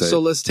real estate.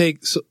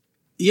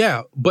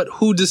 But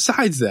who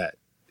decides that?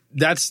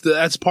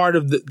 That's part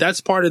of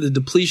the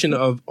depletion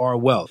of our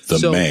wealth.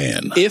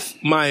 Man. If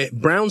my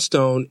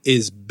brownstone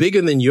is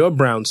bigger than your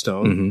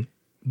brownstone,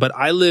 but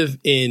I live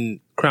in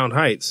Crown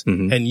Heights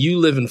and you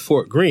live in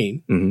Fort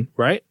Greene,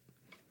 right?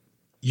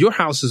 Your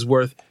house is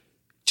worth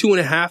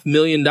 $2.5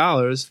 million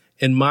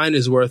and mine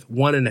is worth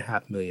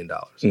 $1.5 million.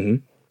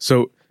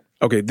 So,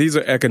 okay, these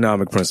are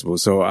economic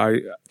principles. So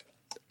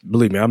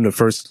believe me, I'm the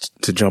first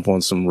to jump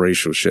on some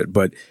racial shit,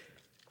 but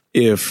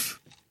if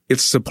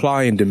it's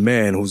supply and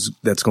demand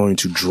that's going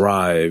to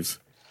drive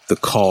the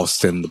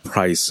cost and the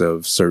price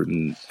of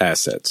certain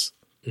assets.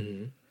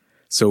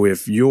 So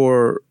if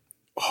your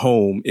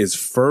home is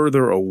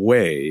further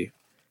away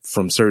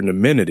from certain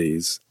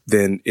amenities,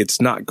 then it's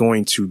not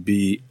going to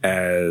be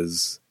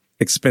as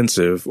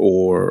expensive,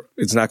 or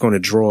it's not going to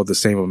draw the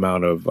same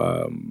amount of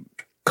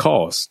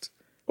cost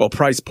or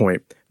price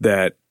point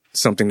that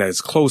something that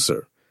is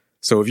closer.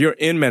 So if you're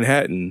in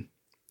Manhattan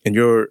and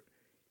you're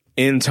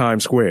in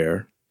Times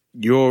Square,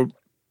 you're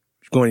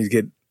going to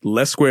get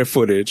less square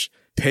footage,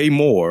 pay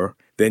more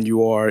than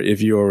you are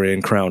if you're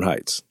in Crown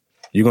Heights.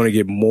 You're going to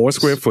get more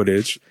square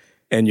footage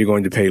and you're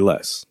going to pay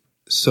less.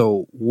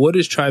 So what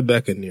is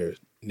Tribeca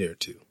near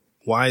to?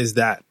 Why is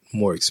that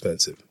more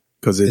expensive?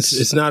 Because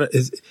it's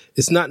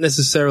not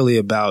necessarily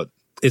about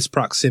its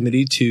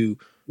proximity to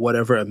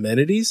whatever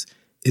amenities.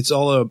 It's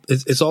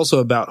also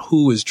about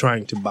who is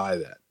trying to buy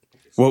that.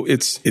 Well,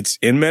 it's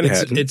in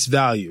Manhattan. It's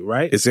value,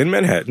 right? It's in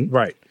Manhattan.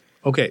 Right.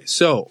 Okay.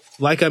 So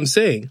like I'm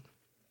saying,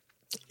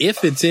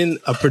 if it's in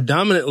a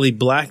predominantly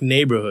black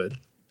neighborhood,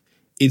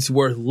 it's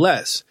worth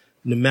less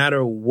no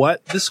matter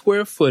what the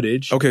square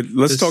footage. Okay,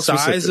 let's talk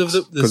size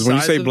specifics. Because when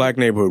you say black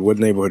neighborhood, what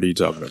neighborhood are you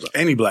talking about?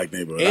 Any black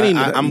neighborhood.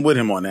 I'm with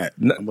him on that.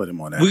 I'm with him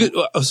on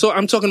that. So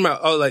I'm talking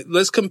about,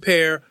 let's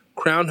compare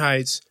Crown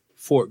Heights,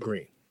 Fort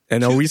Greene.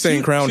 And are we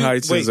saying Crown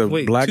Heights is a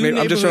black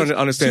neighborhood? I'm just trying to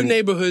understand.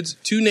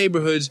 Two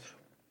neighborhoods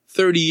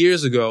 30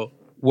 years ago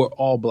were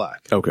all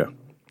black. Okay.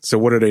 So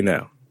what are they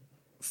now?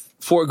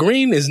 Fort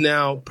Greene is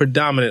now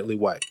predominantly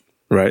white.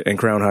 Right. And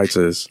Crown Heights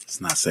is?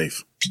 It's not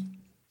safe.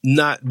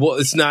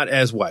 It's not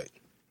as white.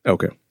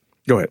 Okay.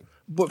 Go ahead.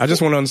 I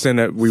just want to understand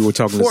that we were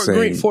talking the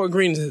same. Fort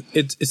Greene,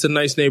 it's a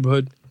nice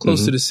neighborhood,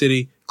 close to the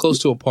city, close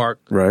to a park.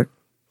 Right.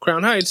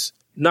 Crown Heights,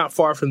 not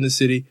far from the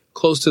city,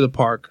 close to the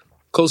park,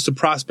 close to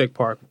Prospect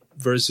Park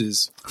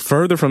versus...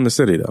 Further from the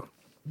city, though.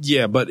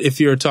 Yeah, but if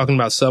you're talking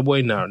about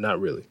subway, no, not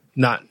really.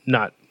 Not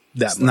that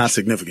much. Not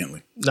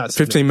significantly.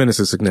 15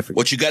 minutes is significant.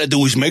 What you got to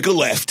do is make a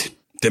left,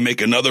 then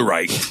make another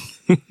right.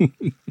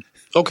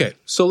 Okay,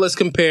 so let's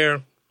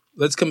compare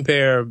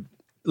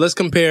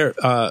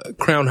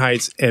Crown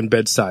Heights and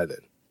Bed-Stuy then.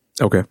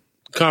 Okay.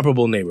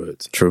 Comparable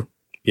neighborhoods. True.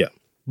 Yeah.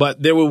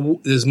 But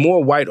there's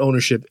more white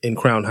ownership in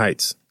Crown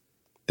Heights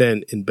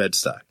than in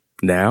Bed-Stuy.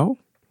 Now?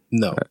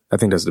 No. I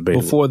think that's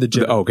debatable. Before the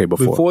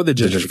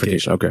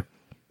gentrification. Okay.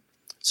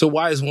 So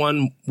why is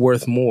one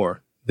worth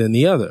more than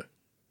the other?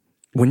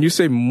 When you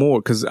say more,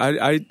 because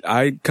I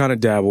kind of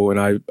dabble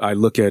and I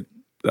look at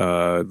the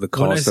cost of homes.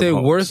 When I say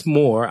worth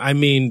more, I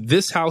mean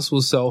this house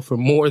will sell for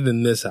more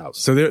than this house.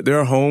 So there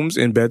are homes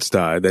in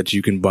Bed-Stuy that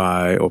you can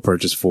buy or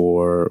purchase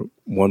for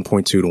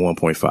 1.2 to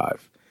 1.5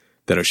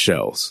 that are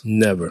shells.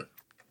 Never.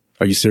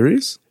 Are you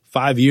serious?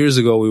 5 years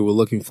ago, we were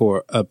looking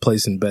for a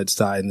place in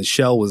Bed-Stuy and the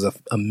shell was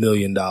 $1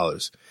 million.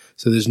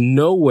 So there's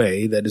no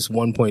way that it's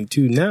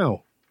 1.2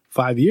 now,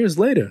 5 years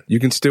later. You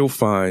can still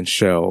find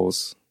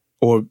shells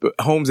or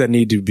homes that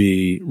need to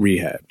be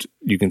rehabbed.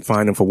 You can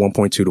find them for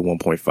 1.2 to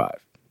 1.5.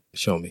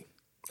 Show me.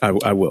 I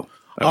will.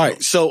 All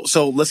right. So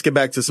let's get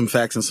back to some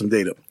facts and some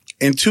data.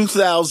 In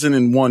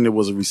 2001, there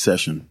was a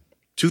recession.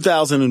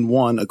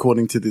 2001,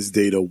 according to this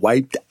data,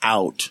 wiped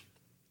out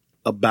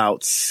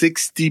about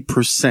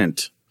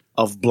 60%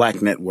 of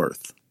black net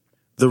worth.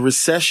 The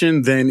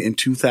recession then in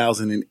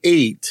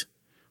 2008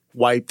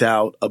 wiped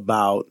out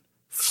about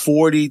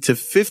 40 to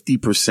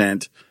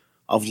 50%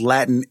 of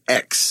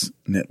Latinx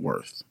net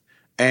worth.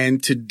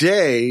 And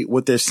today,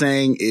 what they're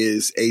saying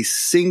is a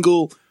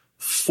single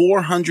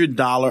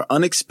 $400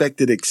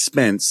 unexpected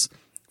expense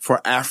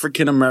for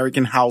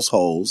African-American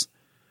households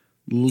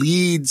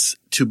leads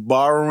to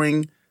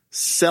borrowing,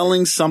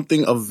 selling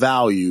something of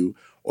value,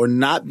 or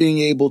not being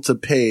able to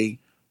pay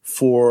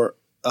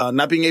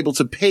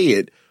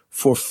it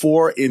for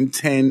 4 in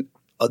 10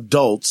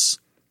 adults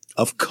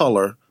of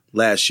color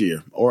last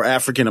year, or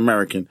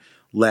African-American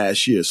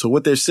last year. So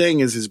what they're saying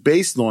is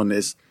based on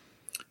this,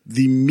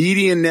 the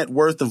median net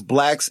worth of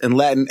blacks and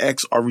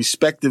Latinx are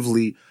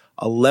respectively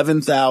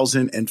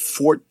 $11,000 and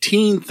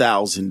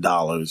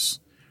 $14,000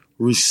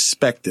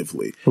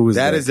 respectively. Who is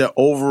that? That is their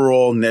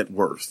overall net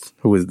worth.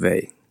 Who is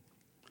they?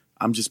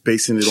 I'm just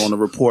basing it on a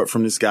report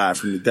from this guy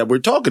that we're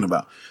talking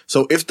about.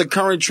 So if the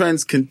current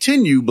trends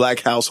continue,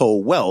 black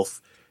household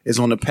wealth is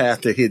on the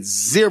path to hit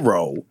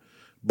zero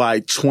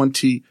by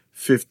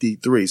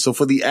 2053. So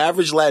for the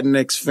average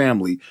Latinx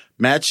family,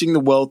 matching the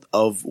wealth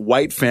of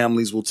white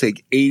families will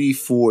take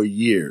 84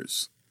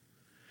 years.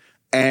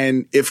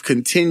 And if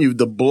continued,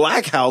 the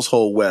black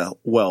household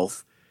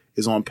wealth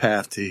is on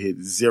path to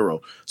hit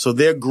zero. So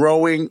they're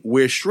growing,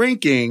 we're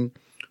shrinking,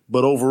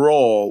 but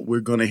overall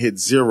we're going to hit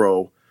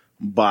zero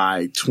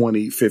by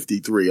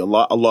 2053. A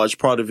large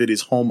part of it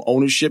is home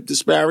ownership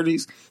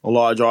disparities.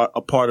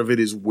 A part of it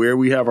is where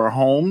we have our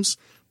homes,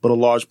 but a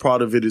large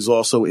part of it is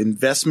also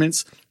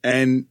investments.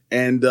 And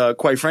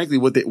quite frankly,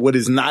 what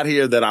is not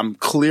here that I'm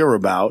clear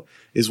about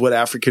is what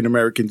African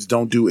Americans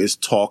don't do is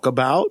talk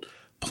about,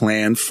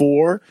 plan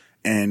for,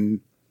 and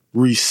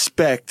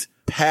respect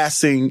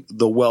passing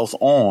the wealth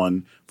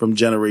on from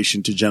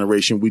generation to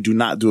generation. We do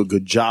not do a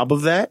good job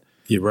of that.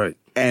 You're right.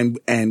 And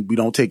we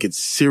don't take it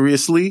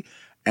seriously.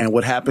 And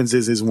what happens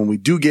is when we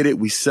do get it,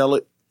 we sell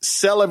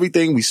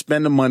everything, we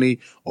spend the money,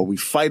 or we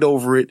fight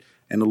over it,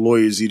 and the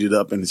lawyers eat it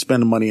up and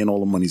spend the money and all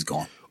the money's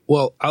gone.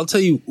 Well, I'll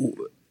tell you,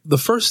 the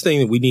first thing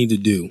that we need to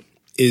do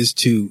is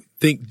to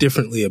think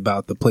differently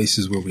about the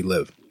places where we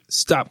live.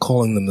 Stop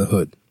calling them the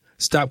hood.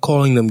 stop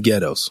calling them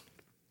ghettos.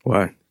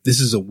 Why? This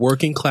is a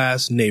working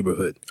class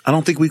neighborhood. I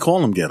don't think we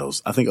call them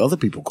ghettos. I think other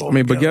people call them. I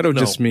mean, but ghetto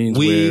just means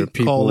we where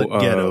people call it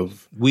ghetto.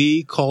 of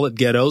We call it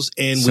ghettos,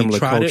 and we similar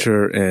tried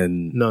culture it.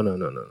 and No.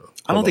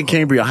 I don't think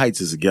Cambria Heights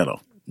is a ghetto.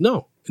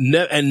 No,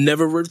 and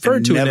never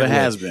referred to. Never in that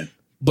has way. been.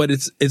 But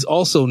it's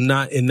also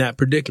not in that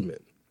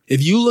predicament.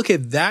 If you look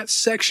at that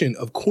section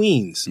of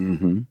Queens,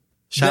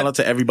 Shout out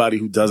to everybody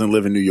who doesn't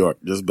live in New York.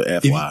 Just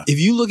FYI. if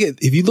you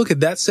look at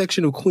that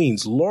section of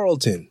Queens,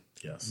 Laurelton,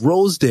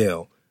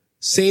 Rosedale,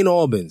 St.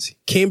 Albans,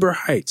 Cambria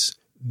Heights,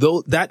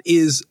 though that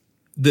is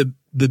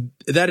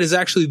that is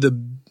actually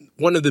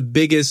one of the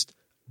biggest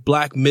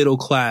black middle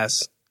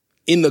class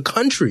in the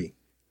country.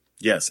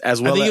 Yes,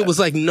 as well. I think it was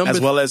like number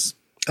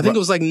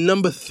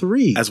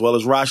 3. As well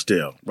as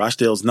Rochdale.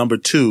 Rochdale's number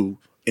 2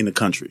 in the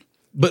country.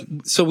 But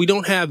so we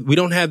don't have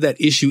that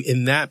issue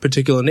in that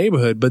particular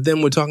neighborhood, but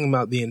then we're talking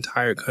about the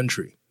entire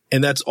country.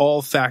 And that's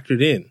all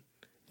factored in.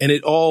 And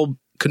it all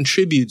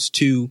contributes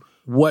to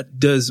what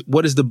is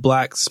the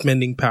black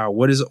spending power?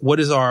 What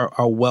is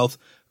our wealth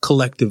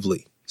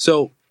collectively?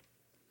 So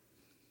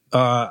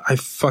I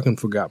fucking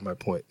forgot my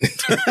point.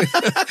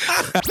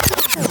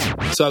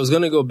 So I was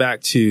going to go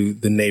back to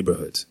the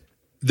neighborhoods.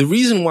 The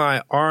reason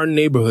why our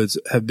neighborhoods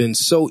have been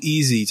so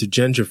easy to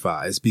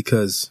gentrify is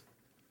because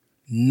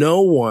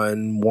no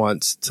one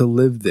wants to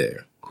live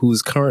there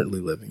who's currently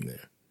living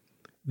there.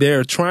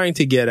 They're trying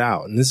to get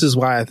out. And this is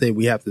why I think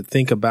we have to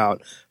think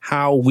about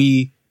how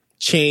we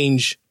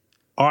change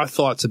our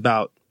thoughts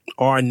about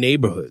our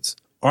neighborhoods.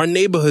 Our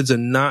neighborhoods are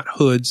not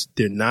hoods.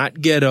 They're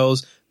not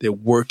ghettos. They're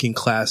working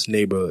class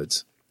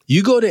neighborhoods.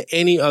 You go to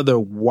any other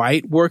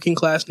white working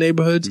class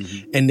neighborhoods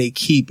and they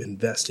keep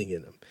investing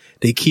in them.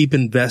 They keep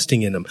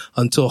investing in them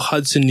until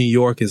Hudson, New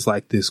York is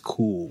like this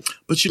cool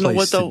But you know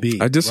what, though?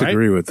 I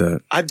disagree with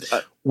that.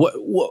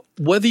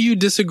 Whether you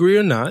disagree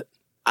or not,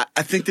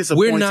 I think there's a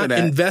we're point to not that.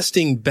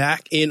 investing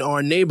back in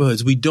our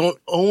neighborhoods. We don't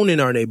own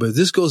in our neighborhoods.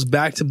 This goes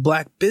back to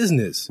black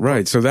business.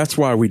 Right. So that's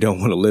why we don't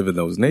want to live in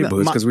those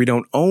neighborhoods, because we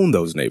don't own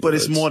those neighborhoods. But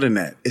it's more than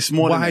that. It's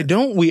more than that. Why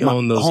don't we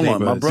own those neighborhoods?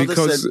 My brother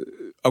Because said,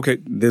 okay,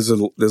 there's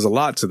a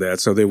lot to that.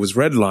 So there was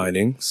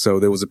redlining. So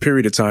there was a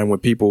period of time when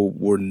people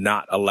were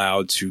not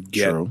allowed to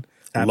get loans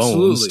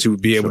Absolutely. to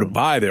be able to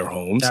buy their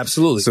homes.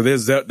 Absolutely. So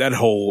there's that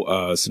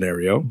whole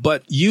scenario.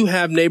 But you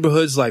have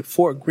neighborhoods like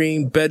Fort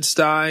Greene,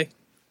 Bed-Stuy,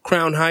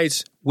 Crown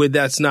Heights, where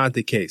that's not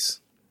the case.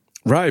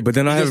 Right, but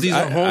then I Because have these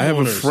are I have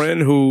a homeowners.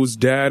 friend whose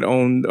dad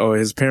owned, or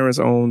his parents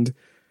owned.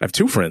 I have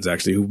two friends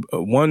actually. Who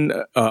one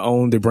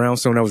owned the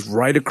brownstone that was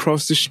right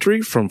across the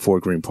street from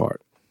Fort Greene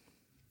Park.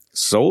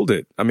 Sold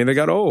it. I mean, they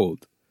got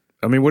old.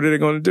 I mean, what are they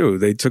going to do?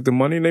 They took the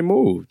money and they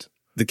moved.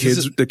 The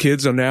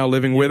kids are now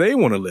living where they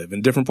want to live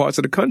in different parts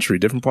of the country,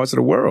 different parts of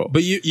the world.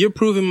 But you're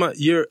proving my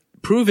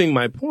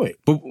point.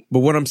 But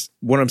what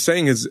I'm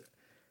saying is,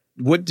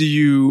 what do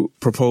you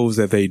propose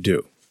that they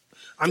do?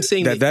 I'm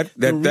saying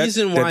the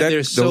reason why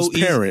they're so those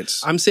easy.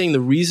 parents. I'm saying the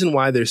reason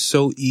why they're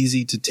so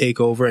easy to take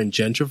over and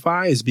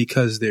gentrify is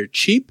because they're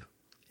cheap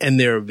and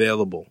they're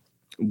available.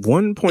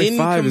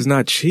 1.5 is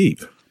not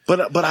cheap. So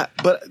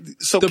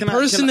the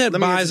person that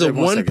buys a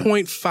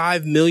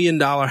 $1.5 million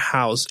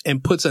house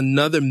and puts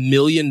another $1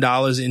 million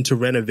into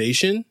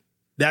renovation,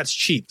 that's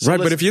cheap. Right,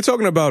 but if you're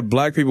talking about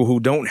black people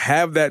who don't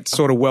have that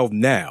sort of wealth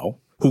now,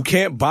 who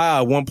can't buy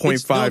a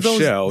 1.5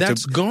 shell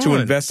to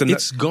invest in,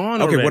 it's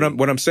gone. Okay, already.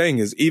 what I'm saying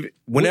is, even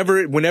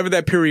whenever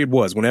that period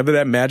was, whenever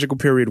that magical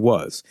period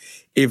was,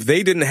 if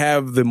they didn't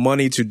have the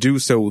money to do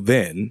so,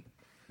 then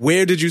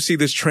where did you see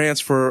this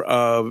transfer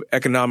of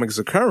economics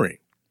occurring?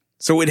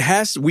 So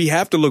we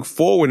have to look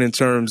forward in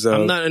terms of.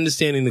 I'm not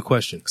understanding the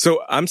question.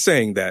 So I'm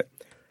saying that,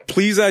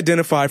 please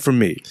identify for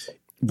me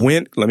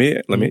when. Let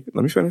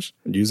me finish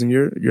using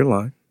your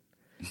line.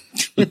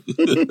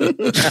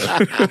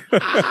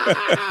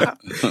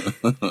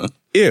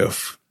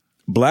 If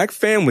black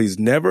families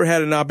never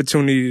had an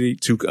opportunity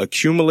to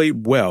accumulate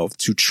wealth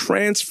to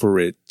transfer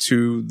it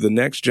to the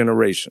next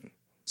generation,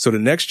 so the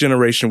next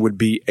generation would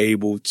be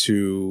able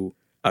to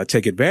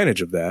take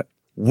advantage of that.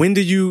 When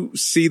do you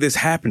see this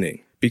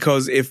happening?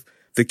 Because if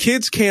the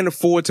kids can't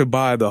afford to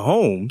buy the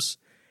homes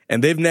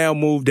and they've now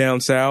moved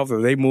down south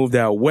or they moved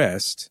out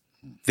west,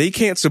 they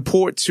can't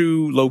support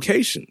two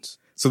locations.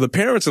 So the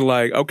parents are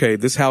like, okay,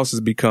 this house has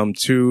become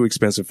too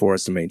expensive for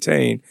us to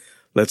maintain.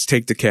 Let's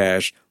take the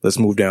cash. Let's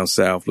move down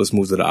south. Let's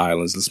move to the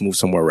islands. Let's move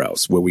somewhere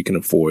else where we can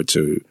afford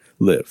to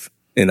live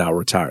in our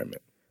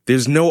retirement.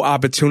 There's no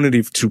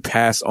opportunity to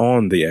pass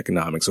on the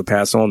economics or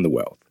pass on the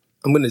wealth.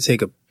 I'm going to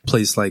take a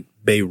place like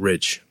Bay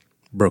Ridge,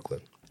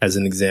 Brooklyn, as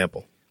an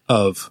example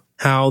of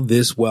how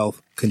this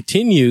wealth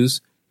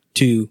continues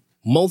to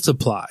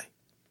multiply,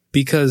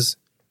 because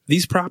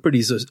these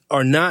properties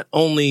are not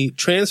only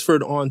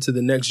transferred on to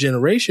the next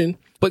generation,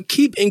 but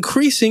keep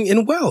increasing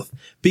in wealth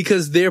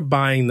because they're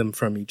buying them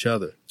from each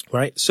other.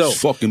 Right. So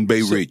fucking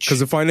Bay Ridge, because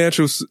the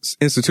financial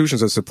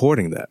institutions are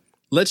supporting that.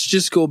 Let's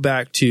just go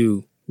back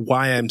to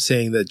why I'm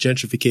saying that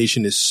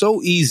gentrification is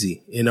so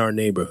easy in our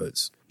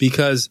neighborhoods,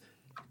 because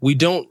we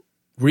don't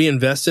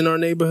reinvest in our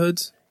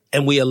neighborhoods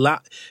and we allow,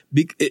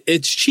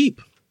 it's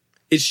cheap.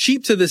 it's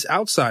cheap to this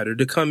outsider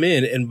to come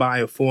in and buy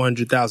a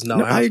 $400,000 No,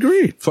 house. I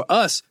agree. For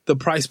us, the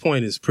price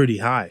point is pretty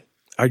high.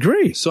 I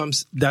agree. So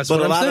that's But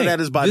what a I'm lot of saying.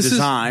 that is by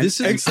design.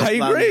 I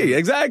agree.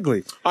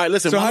 Exactly. All right,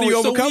 listen. So how do you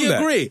overcome we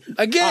that? agree.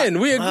 Again,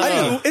 we agree.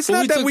 It's But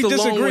not that took we the long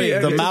disagree. way.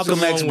 The We took Malcolm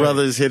the X long way.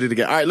 brothers hit it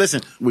again. All right,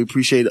 listen. We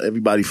appreciate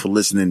everybody for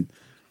listening,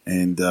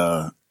 and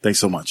thanks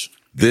so much.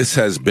 This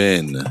has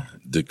been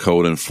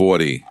Decoding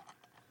 40.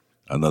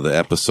 Another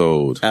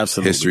episode.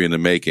 Absolutely. History in the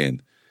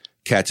making.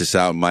 Catch us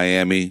out in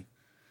Miami.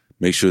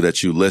 Make sure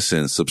that you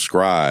listen,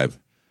 subscribe,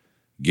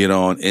 get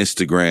on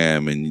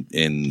Instagram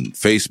and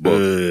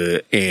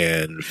Facebook.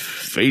 And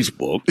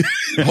Facebook.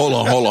 Hold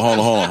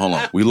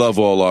on. We love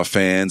all our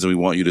fans and we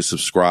want you to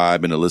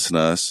subscribe and to listen to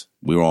us.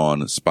 We're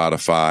on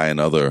Spotify and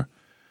other.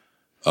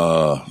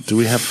 Do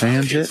we have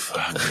fans yet?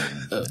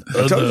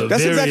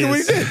 That's exactly what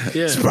he did.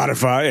 Yeah.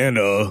 Spotify and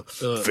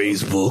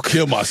Facebook.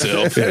 Kill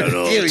myself.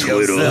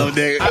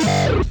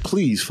 Twitter.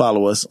 Please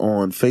follow us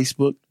on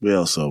Facebook. Where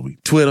else are we?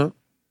 Twitter.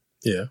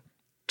 Yeah.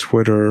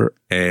 Twitter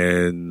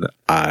and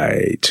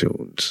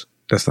iTunes.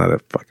 That's not a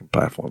fucking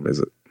platform, is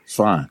it?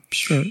 Fine.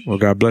 Well,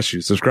 God bless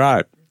you.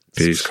 Subscribe.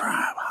 Peace.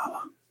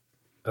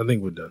 I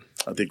think we're done.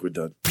 I think we're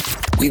done.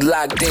 We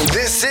locked in.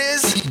 This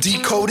is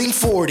Decoding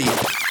 40.